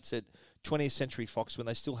good mates at 20th Century Fox, when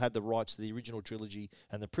they still had the rights to the original trilogy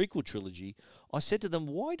and the prequel trilogy, I said to them,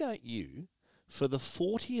 why don't you, for the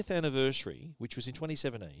 40th anniversary, which was in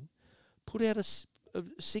 2017, put out a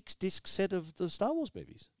 6-disc set of the Star Wars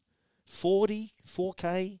movies.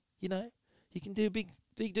 4K, you know. You can do a big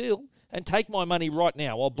deal. And take my money right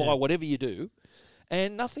now. I'll buy whatever you do.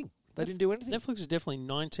 And nothing. They didn't do anything. Netflix is definitely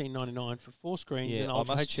 $19.99 for 4 screens in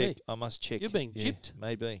Ultra HD. I must check. You're being gypped.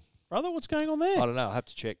 Maybe. Brother, what's going on there? I don't know. I'll have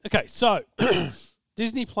to check. Okay, so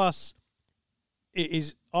Disney Plus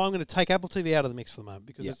is... I'm going to take Apple TV out of the mix for the moment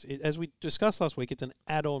because, as we discussed last week, it's an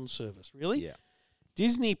add-on service, really. Yeah.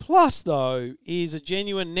 Disney Plus, though, is a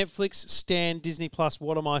genuine Netflix stand. Disney Plus,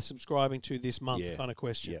 what am I subscribing to this month kind of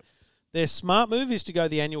question. Yep. Their smart move is to go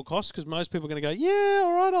the annual cost because most people are going to go, yeah,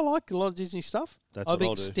 all right, I like a lot of Disney stuff. That's I what think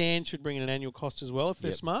I'll do. Stan should bring in an annual cost as well if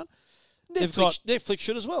they're smart. Netflix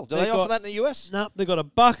should as well. Do they offer that in the US? No, they've got a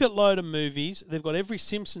bucket load of movies. They've got every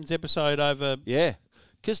Simpsons episode over. Yeah.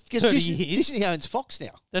 Because 30 years. Disney owns Fox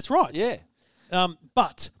now. That's right. Yeah.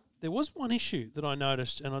 But there was one issue that I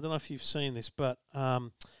noticed, and I don't know if you've seen this, but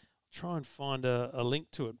try and find a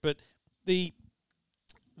link to it. But the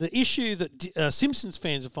issue that Simpsons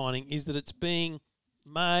fans are finding is that it's being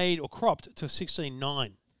made or cropped to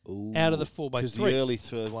 16:9 out of the 4:3. Because the early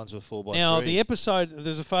third ones were 4:3. Now, the episode,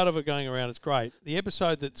 there's a photo of it going around, it's great. The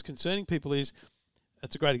episode that's concerning people is,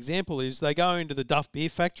 it's a great example, is they go into the Duff Beer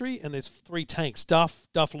Factory and there's 3 tanks, Duff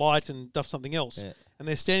Light and Duff something else. Yeah. And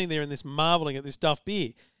they're standing there and this marvelling at this Duff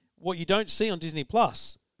beer. What you don't see on Disney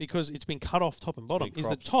Plus, because it's been cut off top and bottom, is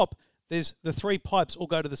the top. There's the 3 pipes all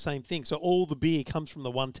go to the same thing, so all the beer comes from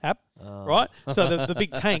the one tap, right? So the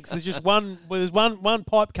big tanks, there's just one. Well, there's one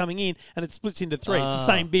pipe coming in, and it splits into 3. It's the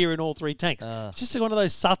same beer in all 3 tanks. It's just one of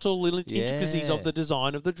those subtle little intricacies of the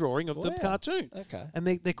design of the drawing of the cartoon. Okay, and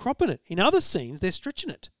they're cropping it. In other scenes, they're stretching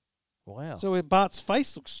it. Wow! So where Bart's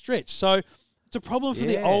face looks stretched, so. It's a problem for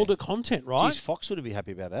the older content, right? Geez, Fox wouldn't be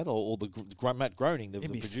happy about that, or the Matt Groening, the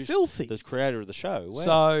producer, filthy. the creator of the show.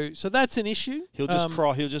 Wow. So that's an issue. He'll just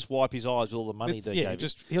cry. He'll just wipe his eyes with all the money they gave him.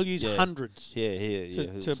 He'll use hundreds.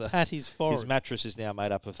 To pat his forehead. His mattress is now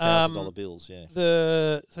made up of $1,000 bills. Yeah.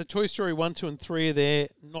 So Toy Story 1, 2, and 3 are there,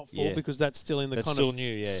 not 4 because that's still in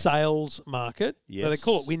the sales market. Yes. So they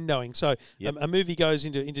call it windowing. So a movie goes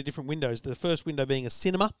into different windows. The first window being a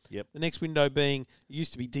cinema. Yep. The next window being, it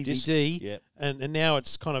used to be DVD. Yep. And now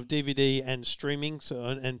it's kind of DVD and streaming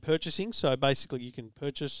and purchasing. So basically you can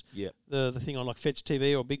purchase the thing on like Fetch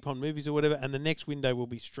TV or Big Pond Movies or whatever, and the next window will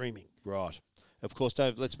be streaming. Right. Of course,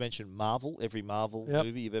 Dave, let's mention Marvel, every Marvel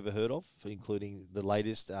movie you've ever heard of, including the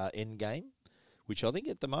latest Endgame, which I think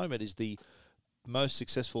at the moment is the most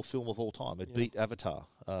successful film of all time. It beat Avatar,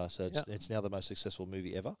 so it's now the most successful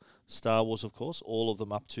movie ever. Star Wars, of course, all of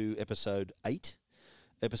them up to Episode 8.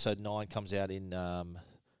 Episode 9 comes out in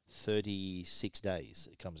 36 days.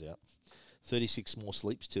 It comes out. 36 more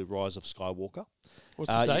sleeps to Rise of Skywalker.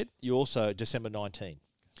 What's the date? You also, December 19.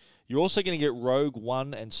 You're also going to get Rogue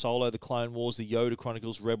One and Solo, the Clone Wars, the Yoda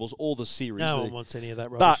Chronicles, Rebels, all the series. No one wants any of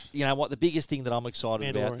that rubbish. But, you know what, the biggest thing that I'm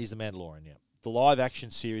excited about is The Mandalorian, The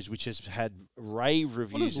live-action series, which has had rave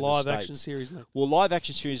reviews. What does live-action series mean? Well,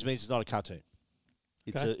 live-action series means it's not a cartoon.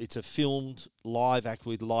 It's a filmed live act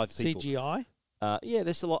with live people. CGI?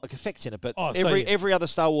 There's a lot of effects in it, but every other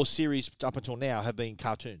Star Wars series up until now have been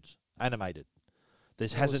cartoons, animated. There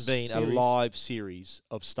hasn't been a live series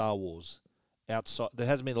of Star Wars outside. There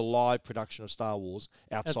hasn't been a live production of Star Wars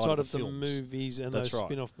outside of the films. Movies and those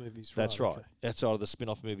spin-off movies. That's right. Okay. Outside of the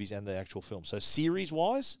spin-off movies and the actual film. So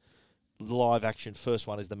series-wise, the live-action first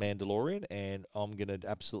one is The Mandalorian, and I'm going to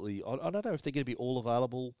absolutely... I don't know if they're going to be all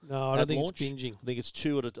available. No, I don't think it's binging. I think it's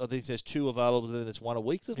 2 I think there's 2 available, and then it's 1 a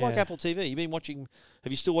week. There's like Apple TV. You've been watching...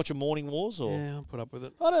 Have you still watching Morning Wars? Or? Yeah, I'll put up with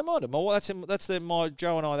it. I don't mind it. That's my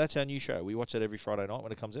Joe and I. That's our new show. We watch that every Friday night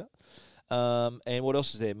when it comes out. And what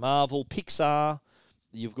else is there? Marvel, Pixar.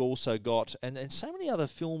 You've also got... And so many other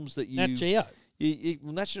films that you... Nat Geo.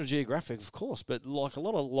 National Geographic, of course, but like a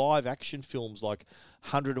lot of live action films like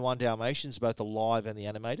 101 Dalmatians, both the live and the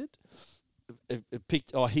animated.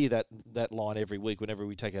 I hear that line every week whenever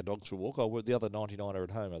we take our dogs for a walk. The other 99 are at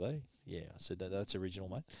home, are they? Yeah, I said that's original,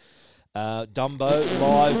 mate.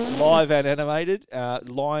 Dumbo, live and animated.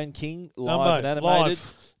 Lion King, live and animated.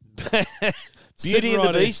 Beauty and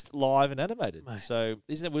the Beast, live and animated. Mate. So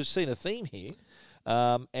we've seen a theme here.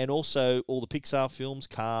 And also all the Pixar films,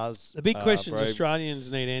 Cars. The big questions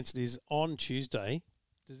Australians need answered is, on Tuesday,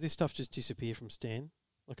 does this stuff just disappear from Stan?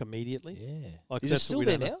 Like immediately? Yeah. Like is it still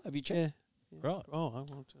there now? Have you checked? Yeah. Right. Oh, I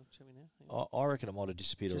want to check me now. I reckon it might have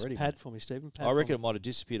disappeared already. Pad for me, Stephen. I reckon it might have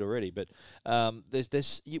disappeared already. But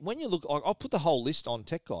when you look, I'll put the whole list on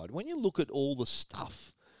Tech Guide. When you look at all the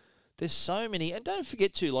stuff, there's so many. And don't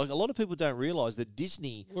forget too, like a lot of people don't realise that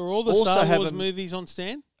Disney were all the Star Wars movies on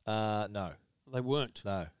Stan? No. They weren't?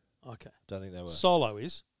 No. Okay. Don't think they were. Solo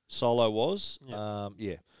is? Solo was.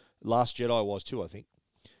 Yeah. Last Jedi was too, I think.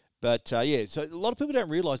 But, so a lot of people don't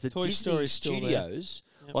realise that Toy Disney Studios...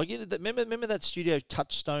 Yep. Like, remember that studio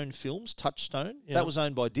Touchstone Films? Touchstone? Yep. That was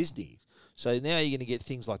owned by Disney. So now you're going to get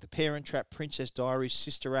things like The Parent Trap, Princess Diaries,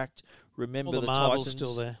 Sister Act, Remember the Marvel's Titans.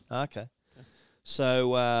 Still there. Okay.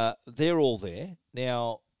 So they're all there.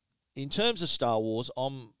 Now... In terms of Star Wars,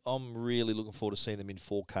 I'm really looking forward to seeing them in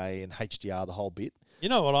 4K and HDR, the whole bit. You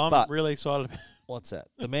know what I'm really excited about? What's that?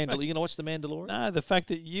 The Mandalorian. You going to watch The Mandalorian? No, the fact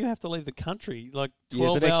that you have to leave the country like Yeah,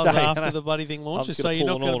 12 the next hours day. after the bloody thing launches, so you're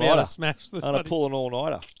not going to be able to smash the I'm going bloody... to pull an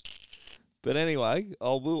all-nighter. But anyway, I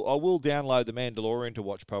will download The Mandalorian to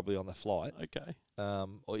watch probably on the flight. Okay.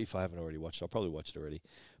 Or if I haven't already watched it, I'll probably watch it already.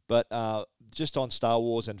 But just on Star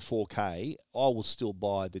Wars and 4K, I will still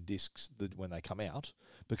buy the discs when they come out,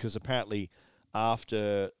 because apparently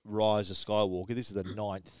after Rise of Skywalker, this is the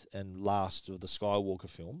 9th and last of the Skywalker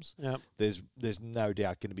films. Yeah. There's no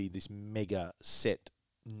doubt going to be this mega set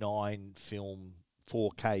 9-film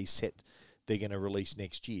 4K set they're going to release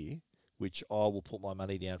next year, which I will put my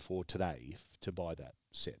money down for today to buy that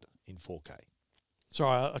set in 4K.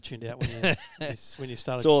 Sorry, I tuned out when you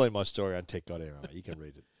started. It's all in my story on tech.era, mate. You can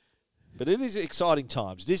read it. But it is exciting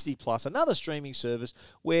times. Disney Plus, another streaming service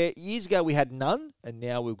where years ago we had none, and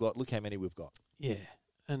now we've got, look how many we've got. Yeah,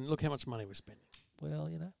 and look how much money we're spending. Well,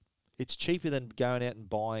 it's cheaper than going out and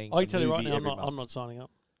buying. I can tell you right now, I'm not signing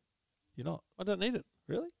up. You're not? I don't need it.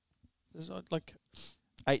 Really? Like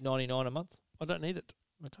 $8.99 a month? I don't need it.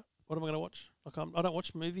 Okay. What am I going to watch? Like I don't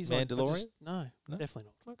watch movies. Mandalorian? No,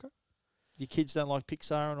 definitely not. Okay. Your kids don't like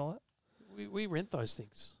Pixar and all that? We rent those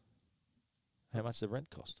things. How much does the rent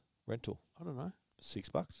cost? Rental? I don't know.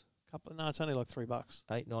 $6? No, it's only like $3.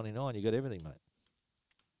 $8.99. You got everything, mate.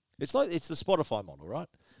 It's the Spotify model, right?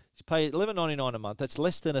 You pay $11.99 a month. That's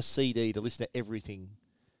less than a CD to listen to everything,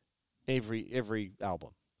 every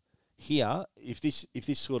album. Here, if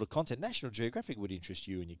this sort of content, National Geographic would interest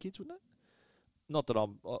you and your kids, wouldn't it? Not that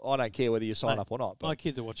I don't care whether you sign up or not. But my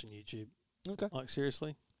kids are watching YouTube. Okay. Like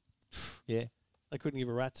seriously. Yeah. They couldn't give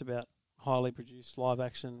a rat's about highly produced live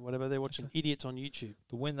action, whatever. They're watching idiots on YouTube.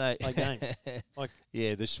 But when they play games,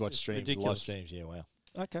 yeah, this is what streams, ridiculous. live streams. Yeah, wow.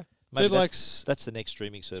 Okay, maybe that's the next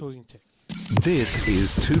streaming service. Talking tech. This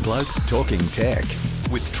is Two Blokes Talking Tech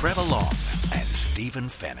with Trevor Long and Stephen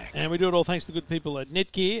Fennick. And we do it all thanks to the good people at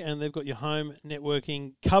Netgear, and they've got your home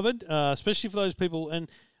networking covered, especially for those people. And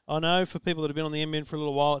I know for people that have been on the NBN for a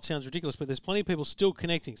little while, it sounds ridiculous, but there's plenty of people still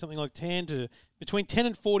connecting. Something like between 10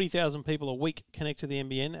 and 40,000 people a week connect to the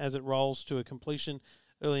NBN as it rolls to a completion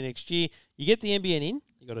early next year. You get the NBN in,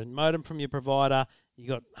 you got a modem from your provider, you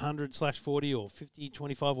got 100/40 or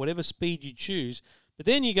 50/25, whatever speed you choose. But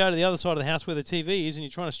then you go to the other side of the house where the TV is, and you're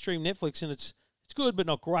trying to stream Netflix, and it's good but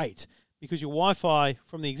not great, because your Wi-Fi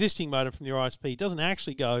from the existing modem from your ISP doesn't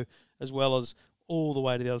actually go as well as all the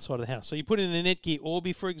way to the other side of the house. So you put in a Netgear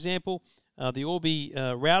Orbi, for example. The Orbi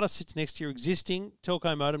router sits next to your existing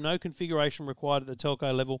telco modem. No configuration required at the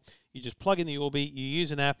telco level. You just plug in the Orbi, you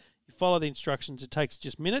use an app, you follow the instructions. It takes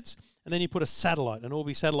just minutes, and then you put an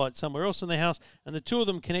Orbi satellite somewhere else in the house, and the two of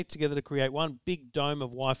them connect together to create one big dome of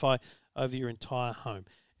Wi-Fi over your entire home.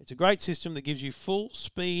 It's a great system that gives you full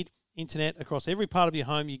speed internet across every part of your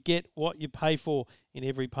home. You get what you pay for in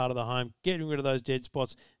every part of the home, getting rid of those dead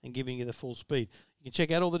spots and giving you the full speed. You can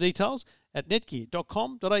check out all the details at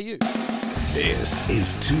netgear.com.au. This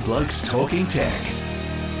is Two Blokes Talking Tech.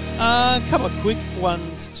 A couple of quick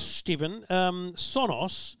ones, Stephen.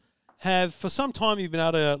 Sonos have, for some time, you've been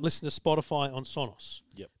able to listen to Spotify on Sonos.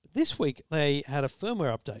 Yep. This week, they had a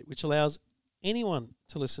firmware update which allows anyone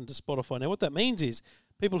to listen to Spotify. Now, what that means is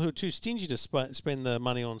people who are too stingy to spend the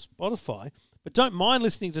money on Spotify, but don't mind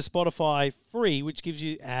listening to Spotify free, which gives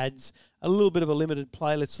you ads, a little bit of a limited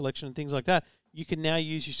playlist selection and things like that, you can now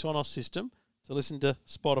use your Sonos system to listen to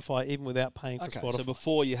Spotify even without paying for Spotify. So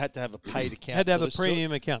before you had to have a paid account. Had to have a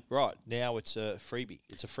premium account. Right. Now it's a freebie.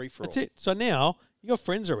 It's a free-for-all. That's it. So now you got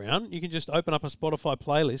friends around. You can just open up a Spotify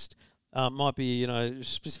playlist. Might be, a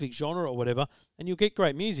specific genre or whatever, and you'll get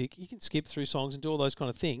great music. You can skip through songs and do all those kind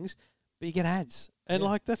of things, but you get ads. And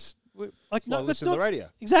that's no, listen to the radio.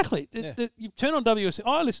 Exactly. Yeah. You turn on WSF.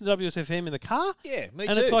 I listen to WSFM in the car. Yeah, me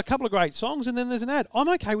and too. it's like a couple of great songs, and then there's an ad. I'm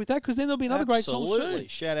okay with that because then there'll be another great song soon.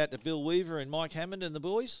 Shout out to Bill Weaver and Mike Hammond and the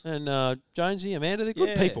boys. And Jonesy, Amanda, they're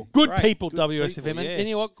good people. Good people, good WSFM. people, And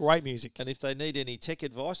you know what? Great music. And if they need any tech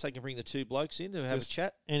advice, they can bring the two blokes in to have a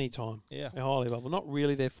chat. Anytime. Yeah. They're highly available. Not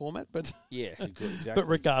really their format, but yeah, good, exactly. but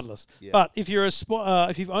regardless. Yeah. But if you're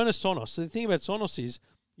if you've owned a Sonos, so the thing about Sonos is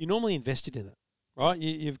you're normally invested in it, right?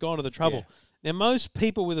 You've gone to the trouble. Yeah. Now, most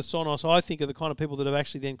people with a Sonos, I think, are the kind of people that have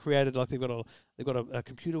actually then created, like they've got a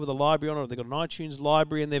computer with a library on it, or they've got an iTunes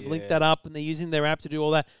library, and they've linked that up, and they're using their app to do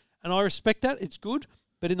all that. And I respect that; it's good.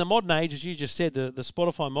 But in the modern age, as you just said, the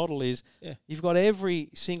Spotify model is you've got every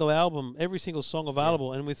single album, every single song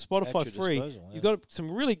available, and with Spotify free, you've got some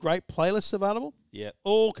really great playlists available. Yeah,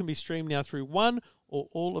 all can be streamed now through one or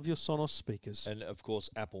all of your Sonos speakers. And, of course,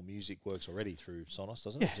 Apple Music works already through Sonos,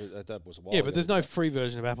 doesn't it? Yeah. That was a while Yeah, ago, but there's no free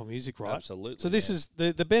version of Apple Music, right? Absolutely. So this is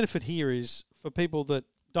the benefit here is for people that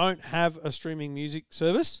don't have a streaming music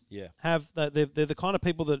service Yeah. they're the kind of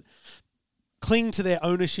people that cling to their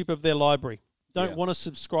ownership of their library. Don't Yeah. want to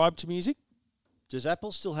subscribe to music. Does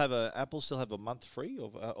Apple still have a month free,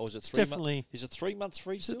 or is it It's 3 months? definitely. Is it 3 months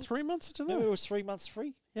free Is still? it 3 months? I don't No, know. it was 3 months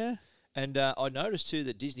free. Yeah. And I noticed too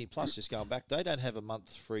that Disney Plus, just going back, they don't have a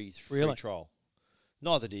month free Really? trial.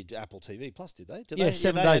 Neither did Apple TV Plus, did they? Did Yeah, they?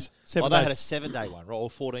 7 they days. Had, 7 they days. had a 7-day one, or a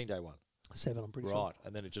 14-day one. 7, I'm pretty Right, sure.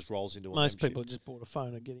 and then it just rolls into a Most membership. people just bought a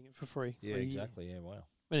phone and getting it for free. Yeah, for a year. exactly. Yeah, wow.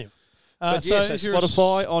 Anyway. But so if you're a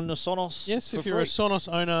Spotify on the Sonos. Yes, for if you're a free.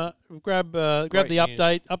 Sonos owner, grab the Great news.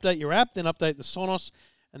 update your app, then update the Sonos,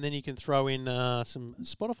 and then you can throw in some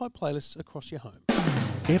Spotify playlists across your home.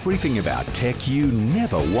 Everything about tech you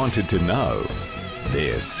never wanted to know.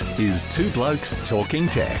 This is Two Blokes Talking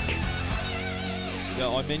Tech.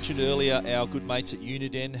 Now, I mentioned earlier our good mates at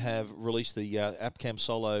Uniden have released the AppCam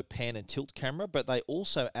Solo pan and tilt camera, but they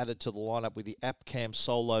also added to the lineup with the AppCam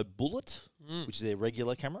Solo Bullet, which is their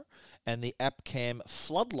regular camera, and the AppCam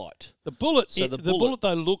Floodlight. The Bullet, So the the Bullet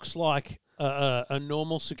though looks like a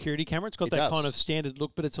normal security camera. It's got It that does. kind of standard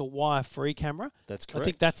look, but it's a wire-free camera. That's I correct.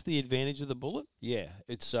 think that's the advantage of the Bullet. Yeah,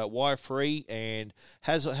 it's wire-free and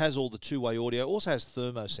has all the two-way audio. Also has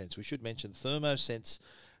ThermoSense. We should mention ThermoSense.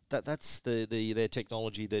 That's their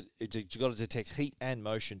technology that you've got to detect heat and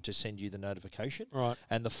motion to send you the notification. Right.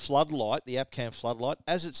 And the floodlight, the AppCam Floodlight,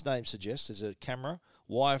 as its name suggests, is a camera,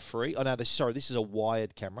 wire-free. Oh, no, this is a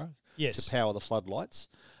wired camera Yes. to power the floodlights.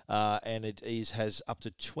 And it has up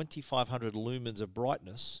to 2,500 lumens of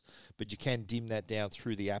brightness, but you can dim that down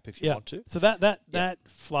through the app if you want to. So that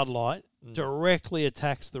floodlight directly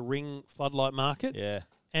attacks the Ring floodlight market. Yeah.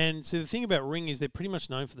 And so the thing about Ring is they're pretty much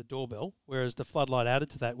known for the doorbell, whereas the floodlight added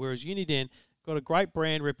to that. Whereas Uniden got a great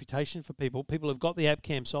brand reputation for people. People have got the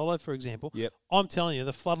AppCam Solo, for example. Yep. I'm telling you,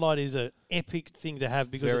 the floodlight is an epic thing to have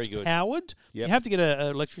because Very it's good. powered. Yep. You have to get an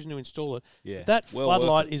electrician to install it. Yeah. That Well worth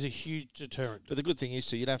floodlight it. is a huge deterrent. But the good thing is,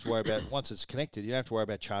 too, you don't have to worry about, once it's connected, you don't have to worry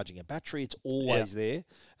about charging a battery. It's always there.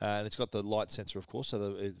 And it's got the light sensor, of course, so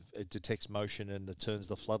that it detects motion and it turns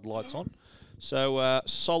the floodlights on. So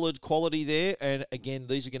solid quality there. And, again,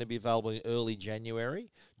 these are going to be available in early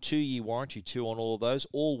January. 2-year warranty, too, on all of those.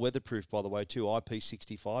 All weatherproof, by the way, too,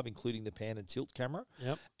 IP65, including the pan and tilt camera.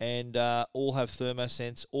 Yep. And all have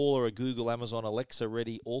ThermoSense. All are a Google, Amazon, Alexa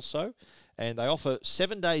ready also. And they offer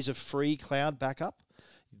 7 days of free cloud backup.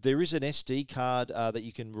 There is an SD card that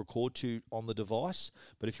you can record to on the device,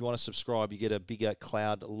 but if you want to subscribe, you get a bigger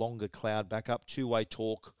cloud, longer cloud backup, two-way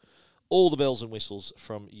talk, all the bells and whistles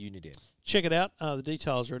from Uniden. Check it out. The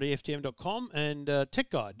details are at EFTM.com and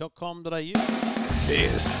techguide.com.au.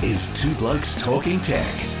 This is Two Blokes Talking Tech.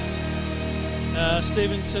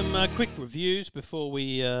 Stephen, some quick reviews before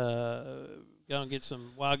we go and get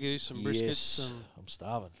some Wagyu, some briskets. Yes, I'm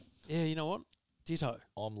starving. Yeah, you know what? Ditto.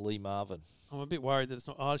 I'm Lee Marvin. I'm a bit worried that it's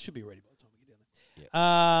not. Oh, it should be ready by the time we get Yep.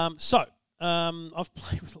 down there. I've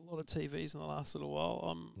played with a lot of TVs in the last little while.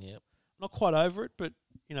 I'm Yep. not quite over it, but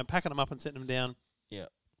packing them up and setting them down. Yeah.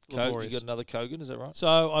 It's You laborious. got another Kogan, is that right?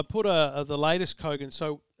 So I put the latest Kogan.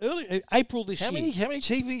 So early April this How year. many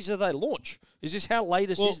TVs do they launch? Is this how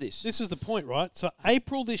latest Well, is this? This is the point, right? So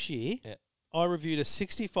April this year, Yeah. I reviewed a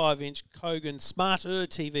 65-inch Kogan Smarter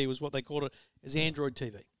TV, was what they called it, as Android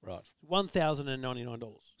TV. Right.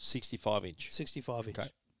 $1,099. 65-inch. 65-inch. Okay.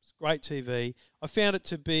 It's a great TV. I found it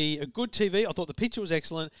to be a good TV. I thought the picture was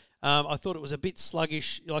excellent. I thought it was a bit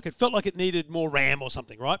sluggish. Like it felt like it needed more RAM or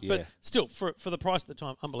something, right? Yeah. But still, for the price at the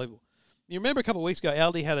time, unbelievable. You remember a couple of weeks ago,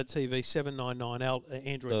 Aldi had a TV, $799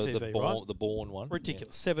 Android TV, right? The Born one.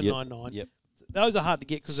 Ridiculous, Yeah. $799. Yep. Those are hard to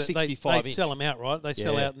get because they 65 inch. sell them out, right? They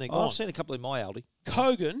sell out and they're gone. I've seen a couple in my Aldi.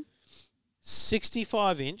 Kogan,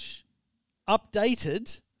 65-inch,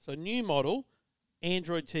 updated, so new model,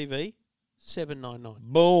 Android TV, $799.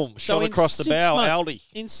 Boom. So Shot in across the 6 bow, months- Aldi.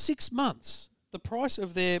 In 6 months, the price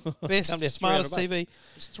of their best, Come down smartest $300. TV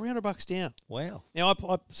is $300 down. Wow. Now,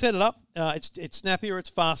 I set it up. It's snappier, it's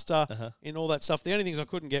faster, Uh-huh. and all that stuff. The only things I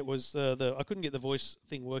couldn't get was I couldn't get the voice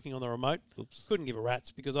thing working on the remote. Oops. Couldn't give a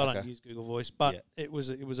rat's because I don't Okay. use Google Voice, but Yeah. it was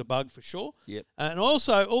a bug for sure. Yep. And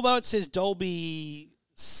also, although it says Dolby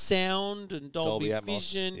Sound and Dolby, Dolby Atmos.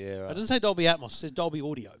 Vision, Yeah, right. it doesn't say Dolby Atmos. It says Dolby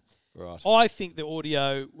Audio. Right. I think the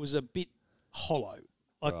audio was a bit hollow.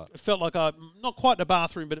 Like Right. it felt like not quite in a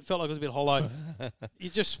bathroom, but it felt like it was a bit hollow. You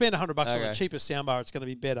just spend $100 on Okay. a cheaper soundbar, it's going to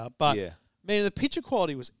be better. But Yeah. man, the picture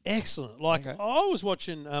quality was excellent. Like Okay. I was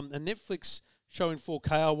watching a Netflix show in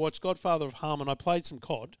 4K. I watched Godfather of Harmon. I played some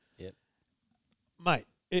COD. Yep. Mate,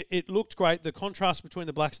 it looked great. The contrast between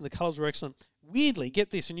the blacks and the colours were excellent. Weirdly,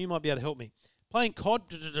 get this, and you might be able to help me. Playing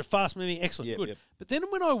COD, fast moving, excellent, Yep, good. yep. But then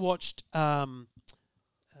when I watched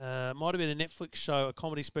might have been a Netflix show, a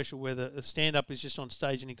comedy special where the stand-up is just on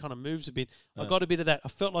stage and he kind of moves a bit. I got a bit of that. I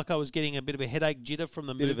felt like I was getting a bit of a headache jitter from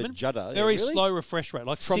the movement. Bit of a judder. Very really? slow refresh rate,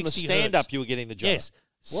 like From 60 the stand-up hertz. you were getting the judder? Yes.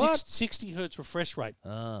 What? 60 hertz refresh rate.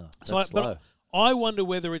 That's So slow. I wonder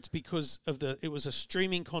whether it's because of it was a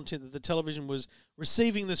streaming content that the television was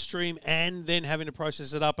receiving the stream and then having to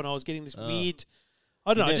process it up, and I was getting this weird.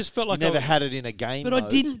 I don't know. I just felt like you never had it in a game but mode. I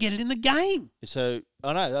didn't get it in the game. So,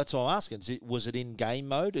 I know, that's what I'm asking. Was it in game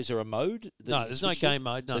mode? Is there a mode? that No, you there's no switched to? game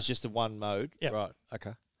mode. No. So it's just the one mode? Yeah. Right,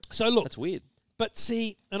 okay. So look, That's weird. but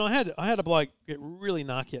see, and I had a bloke get really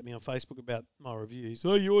narky at me on Facebook about my reviews.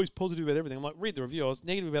 Oh, you're always positive about everything. I'm like, read the review. I was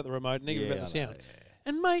negative about the remote, negative about the I know, sound.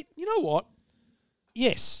 And mate, you know what?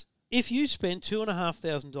 Yes, if you spend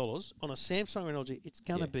 $2,500 on a Samsung or an LG, it's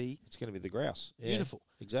gonna be It's going to be the grouse. Yeah, beautiful.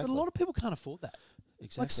 Exactly. But a lot of people can't afford that.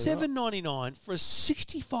 Exactly Like $7.99 for a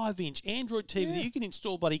 65-inch Android TV that you can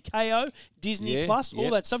install bloody KO, Disney Plus, all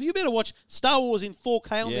that stuff. You better watch Star Wars in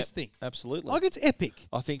 4K on this thing. Absolutely. Like, it's epic.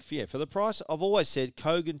 I think, for the price, I've always said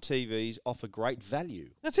Kogan TVs offer great value.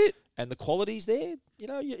 That's it. And the quality's there. You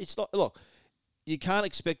know, it's not. Look, you can't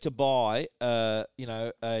expect to buy,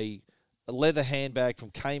 a leather handbag from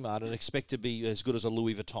Kmart and expect to be as good as a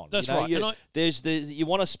Louis Vuitton. That's you know, right. You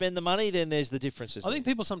want to spend the money, then there's the differences. I think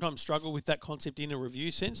people sometimes struggle with that concept in a review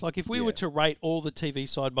sense. Like, if we were to rate all the TV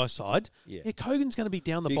side by side, Kogan's going to be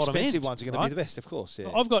down the bottom end. The expensive ones are going to be the best, of course.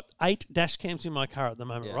 Yeah. I've got 8 dash cams in my car at the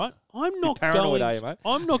moment, right? I'm not paranoid, going. are you, mate?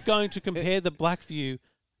 I'm not going to compare the Blackview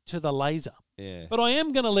to the Laser. Yeah. But I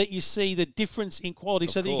am going to let you see the difference in quality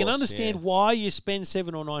so that you can course, understand why you spend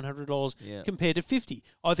 $700 or $900 compared to $50.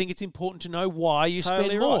 I think it's important to know why you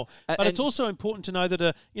spend more. Right. But it's also important to know that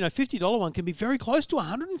a $50 one can be very close to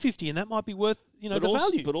 $150, and that might be worth the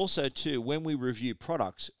value. But also too, when we review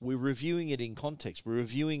products, we're reviewing it in context. We're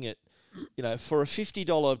reviewing it, for a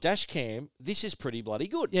 $50 dash cam, this is pretty bloody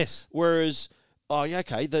good. Yes. Whereas,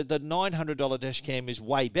 the $900 dash cam is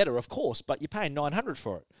way better, of course, but you're paying $900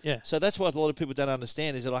 for it. Yeah. So that's what a lot of people don't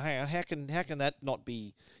understand is that, hang on, how can that not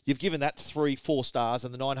be? You've given that 3-4 stars,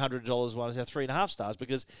 and the $900 one is now 3.5 stars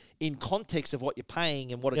because in context of what you're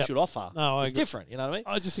paying and what it should offer, it's different. You know what I mean?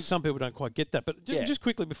 I just think some people don't quite get that. But just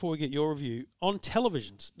quickly before we get your review on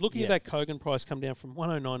televisions, looking at that Kogan price come down from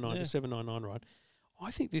 $1,099 to $799, right?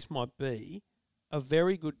 I think this might be a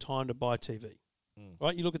very good time to buy TV.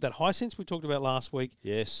 Right, you look at that Hisense we talked about last week.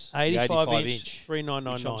 Yes, 85-inch,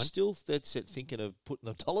 $399. I'm still thinking of putting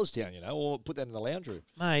the dollars down, or put that in the lounge room.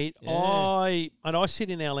 Mate, I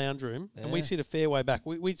sit in our lounge room, and we sit a fair way back.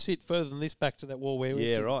 We'd sit further than this back to that wall where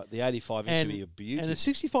we sit. Right. The 85-inch would be a beauty. And the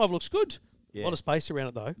 65 looks good. A lot of space around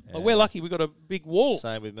it, though. Like, we're lucky we got a big wall.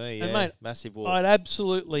 Same with me, and mate, massive wall. I'd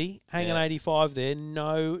absolutely hang an 85 there,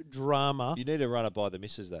 no drama. You need to run it by the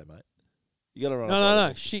missus, though, mate. You got to run it by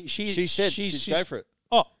the She said she'd go for it.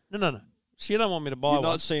 Oh, no. She don't want me to buy one.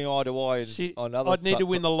 You're not seeing eye to eye on other... I'd need to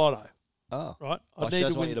win the lotto. Oh. Right? She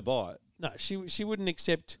doesn't want you to buy it? No, she wouldn't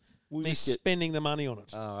accept me spending the money on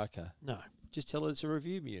it. Oh, okay. No. Just tell her it's a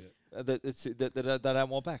review unit that they don't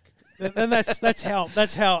want back. And that's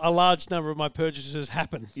how a large number of my purchases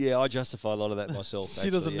happen. Yeah, I justify a lot of that myself. She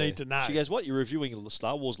doesn't need to know. She goes, "What? You're reviewing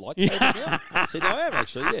Star Wars lightsabers now?" I said, "I am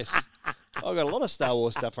actually. Yes, I've got a lot of Star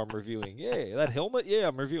Wars stuff I'm reviewing. Yeah, that helmet. Yeah,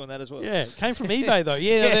 I'm reviewing that as well. Yeah, it came from eBay though.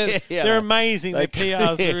 Yeah, they're amazing. Their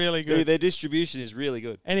PRs are really good. Their distribution is really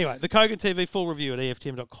good. Anyway, the Kogan TV full review at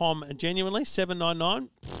EFTM.com, and genuinely $799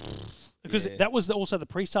 because that was also the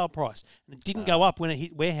pre-sale price, and it didn't go up when it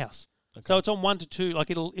hit warehouse. Okay. So it's on 1 to 2,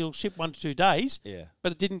 like it'll ship 1 to 2 days. Yeah,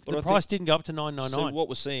 but it didn't. The price didn't go up to $999. So what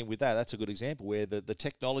we're seeing with that's a good example where the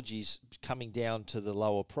technology's coming down to the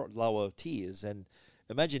lower tiers, and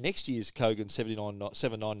imagine next year's Kogan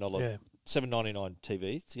 $799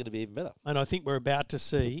 TV. It's going to be even better. And I think we're about to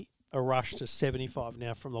see a rush to $75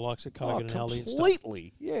 now from the likes of Kogan and Aldi.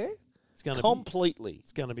 Completely, yeah. It's going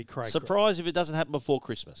to be crazy. Surprise if it doesn't happen before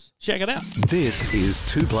Christmas. Check it out. This is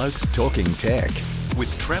Two Blokes Talking Tech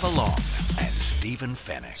with Trevor Long and Stephen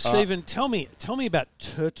Fennick. Stephen, tell me about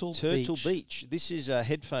Turtle Beach. Turtle Beach. This is a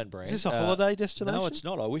headphone brand. Is this a holiday destination? No, it's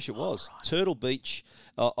not. I wish it was. Right. Turtle Beach.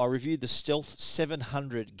 I reviewed the Stealth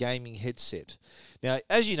 700 gaming headset. Now,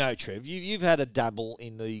 as you know, Trev, you've had a dabble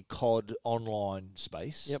in the COD online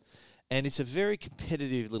space. Yep. And it's a very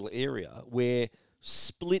competitive little area where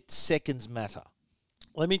split seconds matter.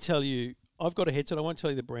 Let me tell you, I've got a headset. I won't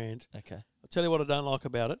tell you the brand. Okay. I'll tell you what I don't like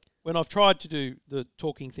about it. When I've tried to do the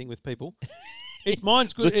talking thing with people,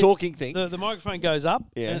 mine's good. Talking thing. The microphone goes up,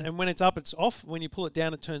 and when it's up, it's off. When you pull it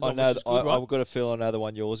down, it turns on. I've right? got a feel I know the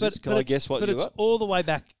one yours is. Can I guess what you got? But it's all the way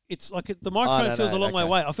back. It's like the microphone feels a long way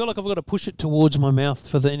away. I feel like I've got to push it towards my mouth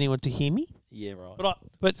for anyone to hear me. Yeah, right.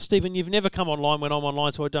 But Stephen, you've never come online when I'm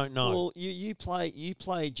online, so I don't know. Well, you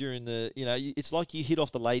play during the it's like you hit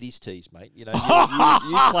off the ladies' tees, mate. You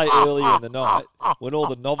play earlier in the night when all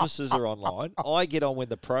the novices are online. I get on when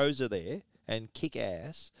the pros are there and kick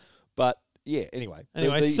ass. But yeah, anyway.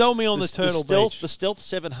 Sell me on the Turtle Beach. The Stealth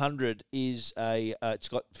 700 is it's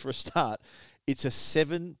got, for a start, it's a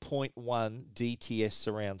 7.1 DTS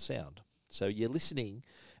surround sound. So you're listening.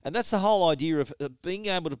 And that's the whole idea of being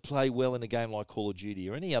able to play well in a game like Call of Duty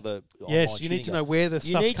or any other Yes, you need to know where the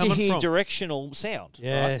stuff's coming from. You need to hear directional sound.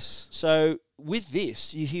 Yes. Right? So with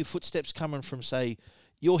this, you hear footsteps coming from, say,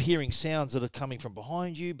 you're hearing sounds that are coming from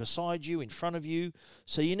behind you, beside you, in front of you.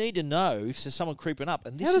 So you need to know if there's someone creeping up.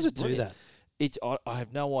 And this How does it brilliant. do that? I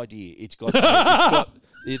have no idea. It's got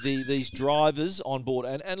these drivers on board.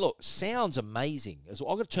 And look, sound's amazing. I've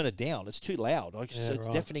got to turn it down. It's too loud. It's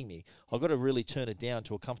deafening me. I've got to really turn it down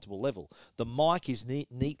to a comfortable level. The mic is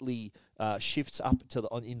neatly shifts up to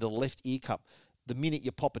in the left ear cup. The minute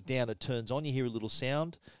you pop it down, it turns on. You hear a little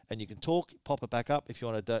sound, and you can talk. Pop it back up if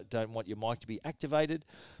you don't want your mic to be activated.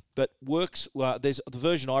 But works. There's the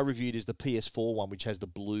version I reviewed is the PS4 one, which has the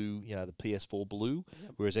blue, the PS4 blue,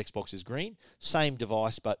 whereas Xbox is green. Same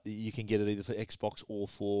device, but you can get it either for Xbox or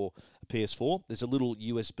for PS4. There's a little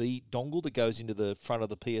USB dongle that goes into the front of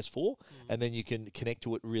the PS4, and then you can connect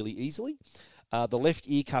to it really easily. The left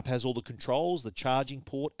ear cup has all the controls, the charging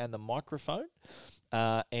port, and the microphone.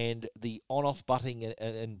 And the on-off button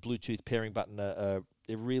and Bluetooth pairing button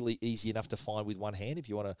they're really easy enough to find with one hand if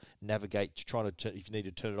you want to navigate, if you need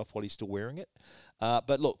to turn it off while you're still wearing it.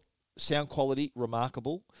 But look, sound quality,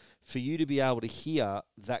 remarkable. For you to be able to hear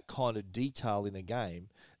that kind of detail in a game,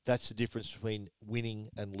 that's the difference between winning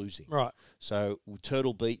and losing. Right. So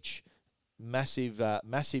Turtle Beach, massive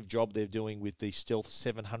job they're doing with the Stealth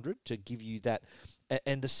 700 to give you that.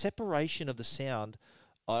 And the separation of the sound,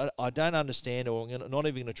 I don't understand, or I'm not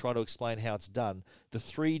even going to try to explain how it's done. The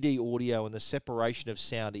 3D audio and the separation of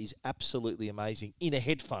sound is absolutely amazing in a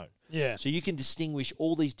headphone. Yeah. So you can distinguish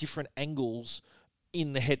all these different angles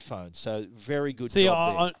in the headphones. So very good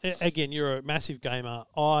job there. Again, you're a massive gamer.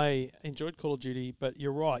 I enjoyed Call of Duty, but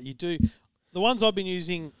you're right. You do. The ones I've been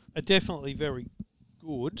using are definitely very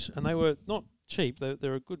good, and they were not cheap.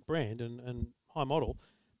 They're a good brand and high model.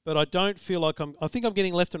 But I don't feel like I think I'm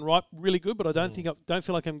getting left and right really good, but I don't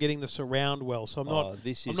feel like I'm getting the surround well. So I'm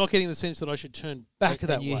not getting the sense that I should turn back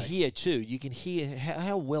that way. You hear too. You can hear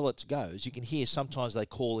how well it goes. You can hear sometimes they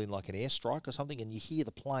call in like an airstrike or something, and you hear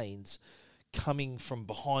the planes coming from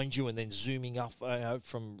behind you and then zooming up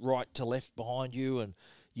from right to left behind you, and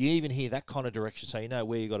you even hear that kind of direction, so you know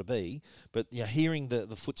where you got to be. But hearing the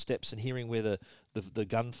footsteps and hearing where the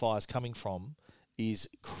gunfire is coming from is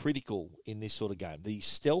critical in this sort of game. The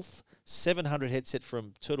Stealth 700 headset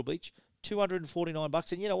from Turtle Beach,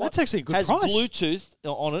 $249, and you know what? That's actually a good has price. Has Bluetooth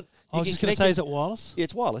on it. I was just going to say, is it wireless? Yeah,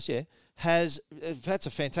 it's wireless. Yeah, that's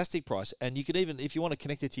a fantastic price, and you could even, if you want to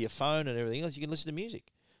connect it to your phone and everything else, you can listen to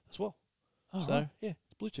music as well. Oh, so yeah,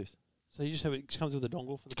 it's Bluetooth. So you just have it comes with a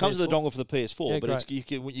dongle for the PS4? It comes with a dongle for the PS4, yeah, but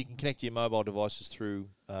you can connect to your mobile devices through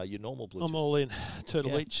your normal Bluetooth. I'm all in.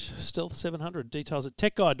 Turtle Beach Stealth 700. Details at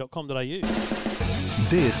techguide.com.au.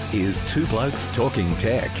 This is Two Blokes Talking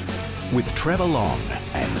Tech with Trevor Long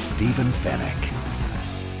and Stephen Fennick.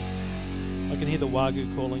 I can hear the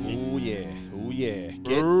Wagyu calling you. Oh yeah.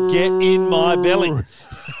 Get in my belly.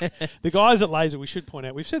 The guys at Laser, we should point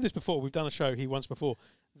out, we've said this before, we've done a show here once before,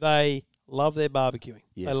 they love their barbecuing.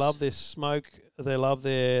 Yes. They love their smoke. They love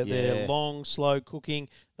their long, slow cooking.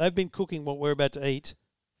 They've been cooking what we're about to eat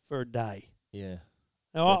for a day. Yeah.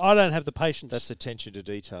 Now, I don't have the patience. That's attention to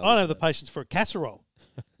detail. I don't have the patience for a casserole,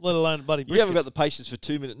 let alone a bloody brisket. You haven't got the patience for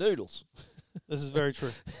 2-minute noodles. This is very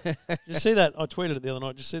true. Did you see that? I tweeted it the other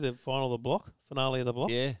night. Did you see the finale of the block?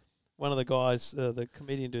 Yeah. One of the guys, the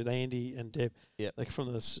comedian dude, Andy and Deb, they're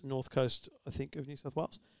from the north coast, I think, of New South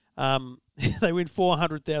Wales. They win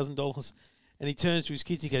 $400,000, and he turns to his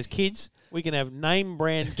kids. He goes, "Kids, we can have name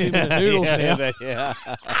brand 2-minute noodles now."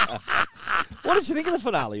 What did you think of the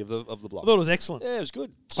finale of the block? I thought it was excellent. Yeah, it was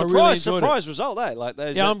good. I really enjoyed surprise result, eh?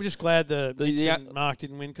 I'm just glad the Mark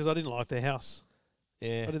didn't win because I didn't like their house.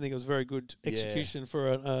 Yeah, I didn't think it was very good execution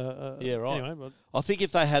for a yeah, right. Anyway, I think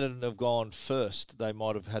if they hadn't have gone first, they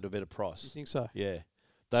might have had a better price. You think so? Yeah,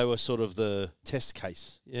 they were sort of the test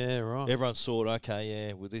case. Yeah, right. Everyone saw it. Okay,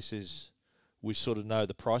 yeah. Well, we sort of know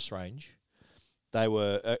the price range.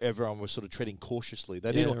 Everyone was sort of treading cautiously.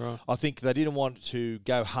 They didn't. Right. I think they didn't want to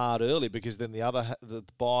go hard early because then the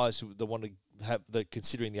buyers who they want to have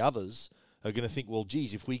considering the others are going to think, well,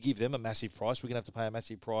 geez, if we give them a massive price, we're going to have to pay a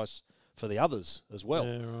massive price for the others as well.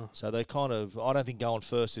 Yeah, right. So they I don't think going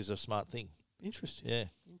first is a smart thing. Interesting. Yeah.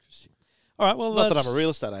 Interesting. All right, well, Not that I'm a real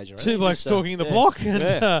estate agent. Right? Two blokes talking the block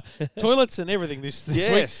and toilets and everything this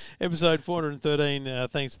Yes. week. Episode 413.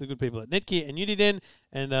 Thanks to the good people at Netgear and Uniden,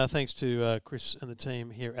 and thanks to Chris and the team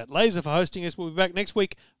here at Laser for hosting us. We'll be back next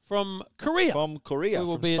week from Korea. We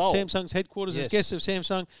will be Seoul. at Samsung's headquarters as guests of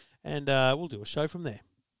Samsung, and we'll do a show from there.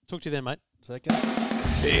 Talk to you then, mate. Is that good?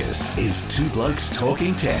 This is Two Blokes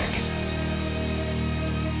Talking Tech.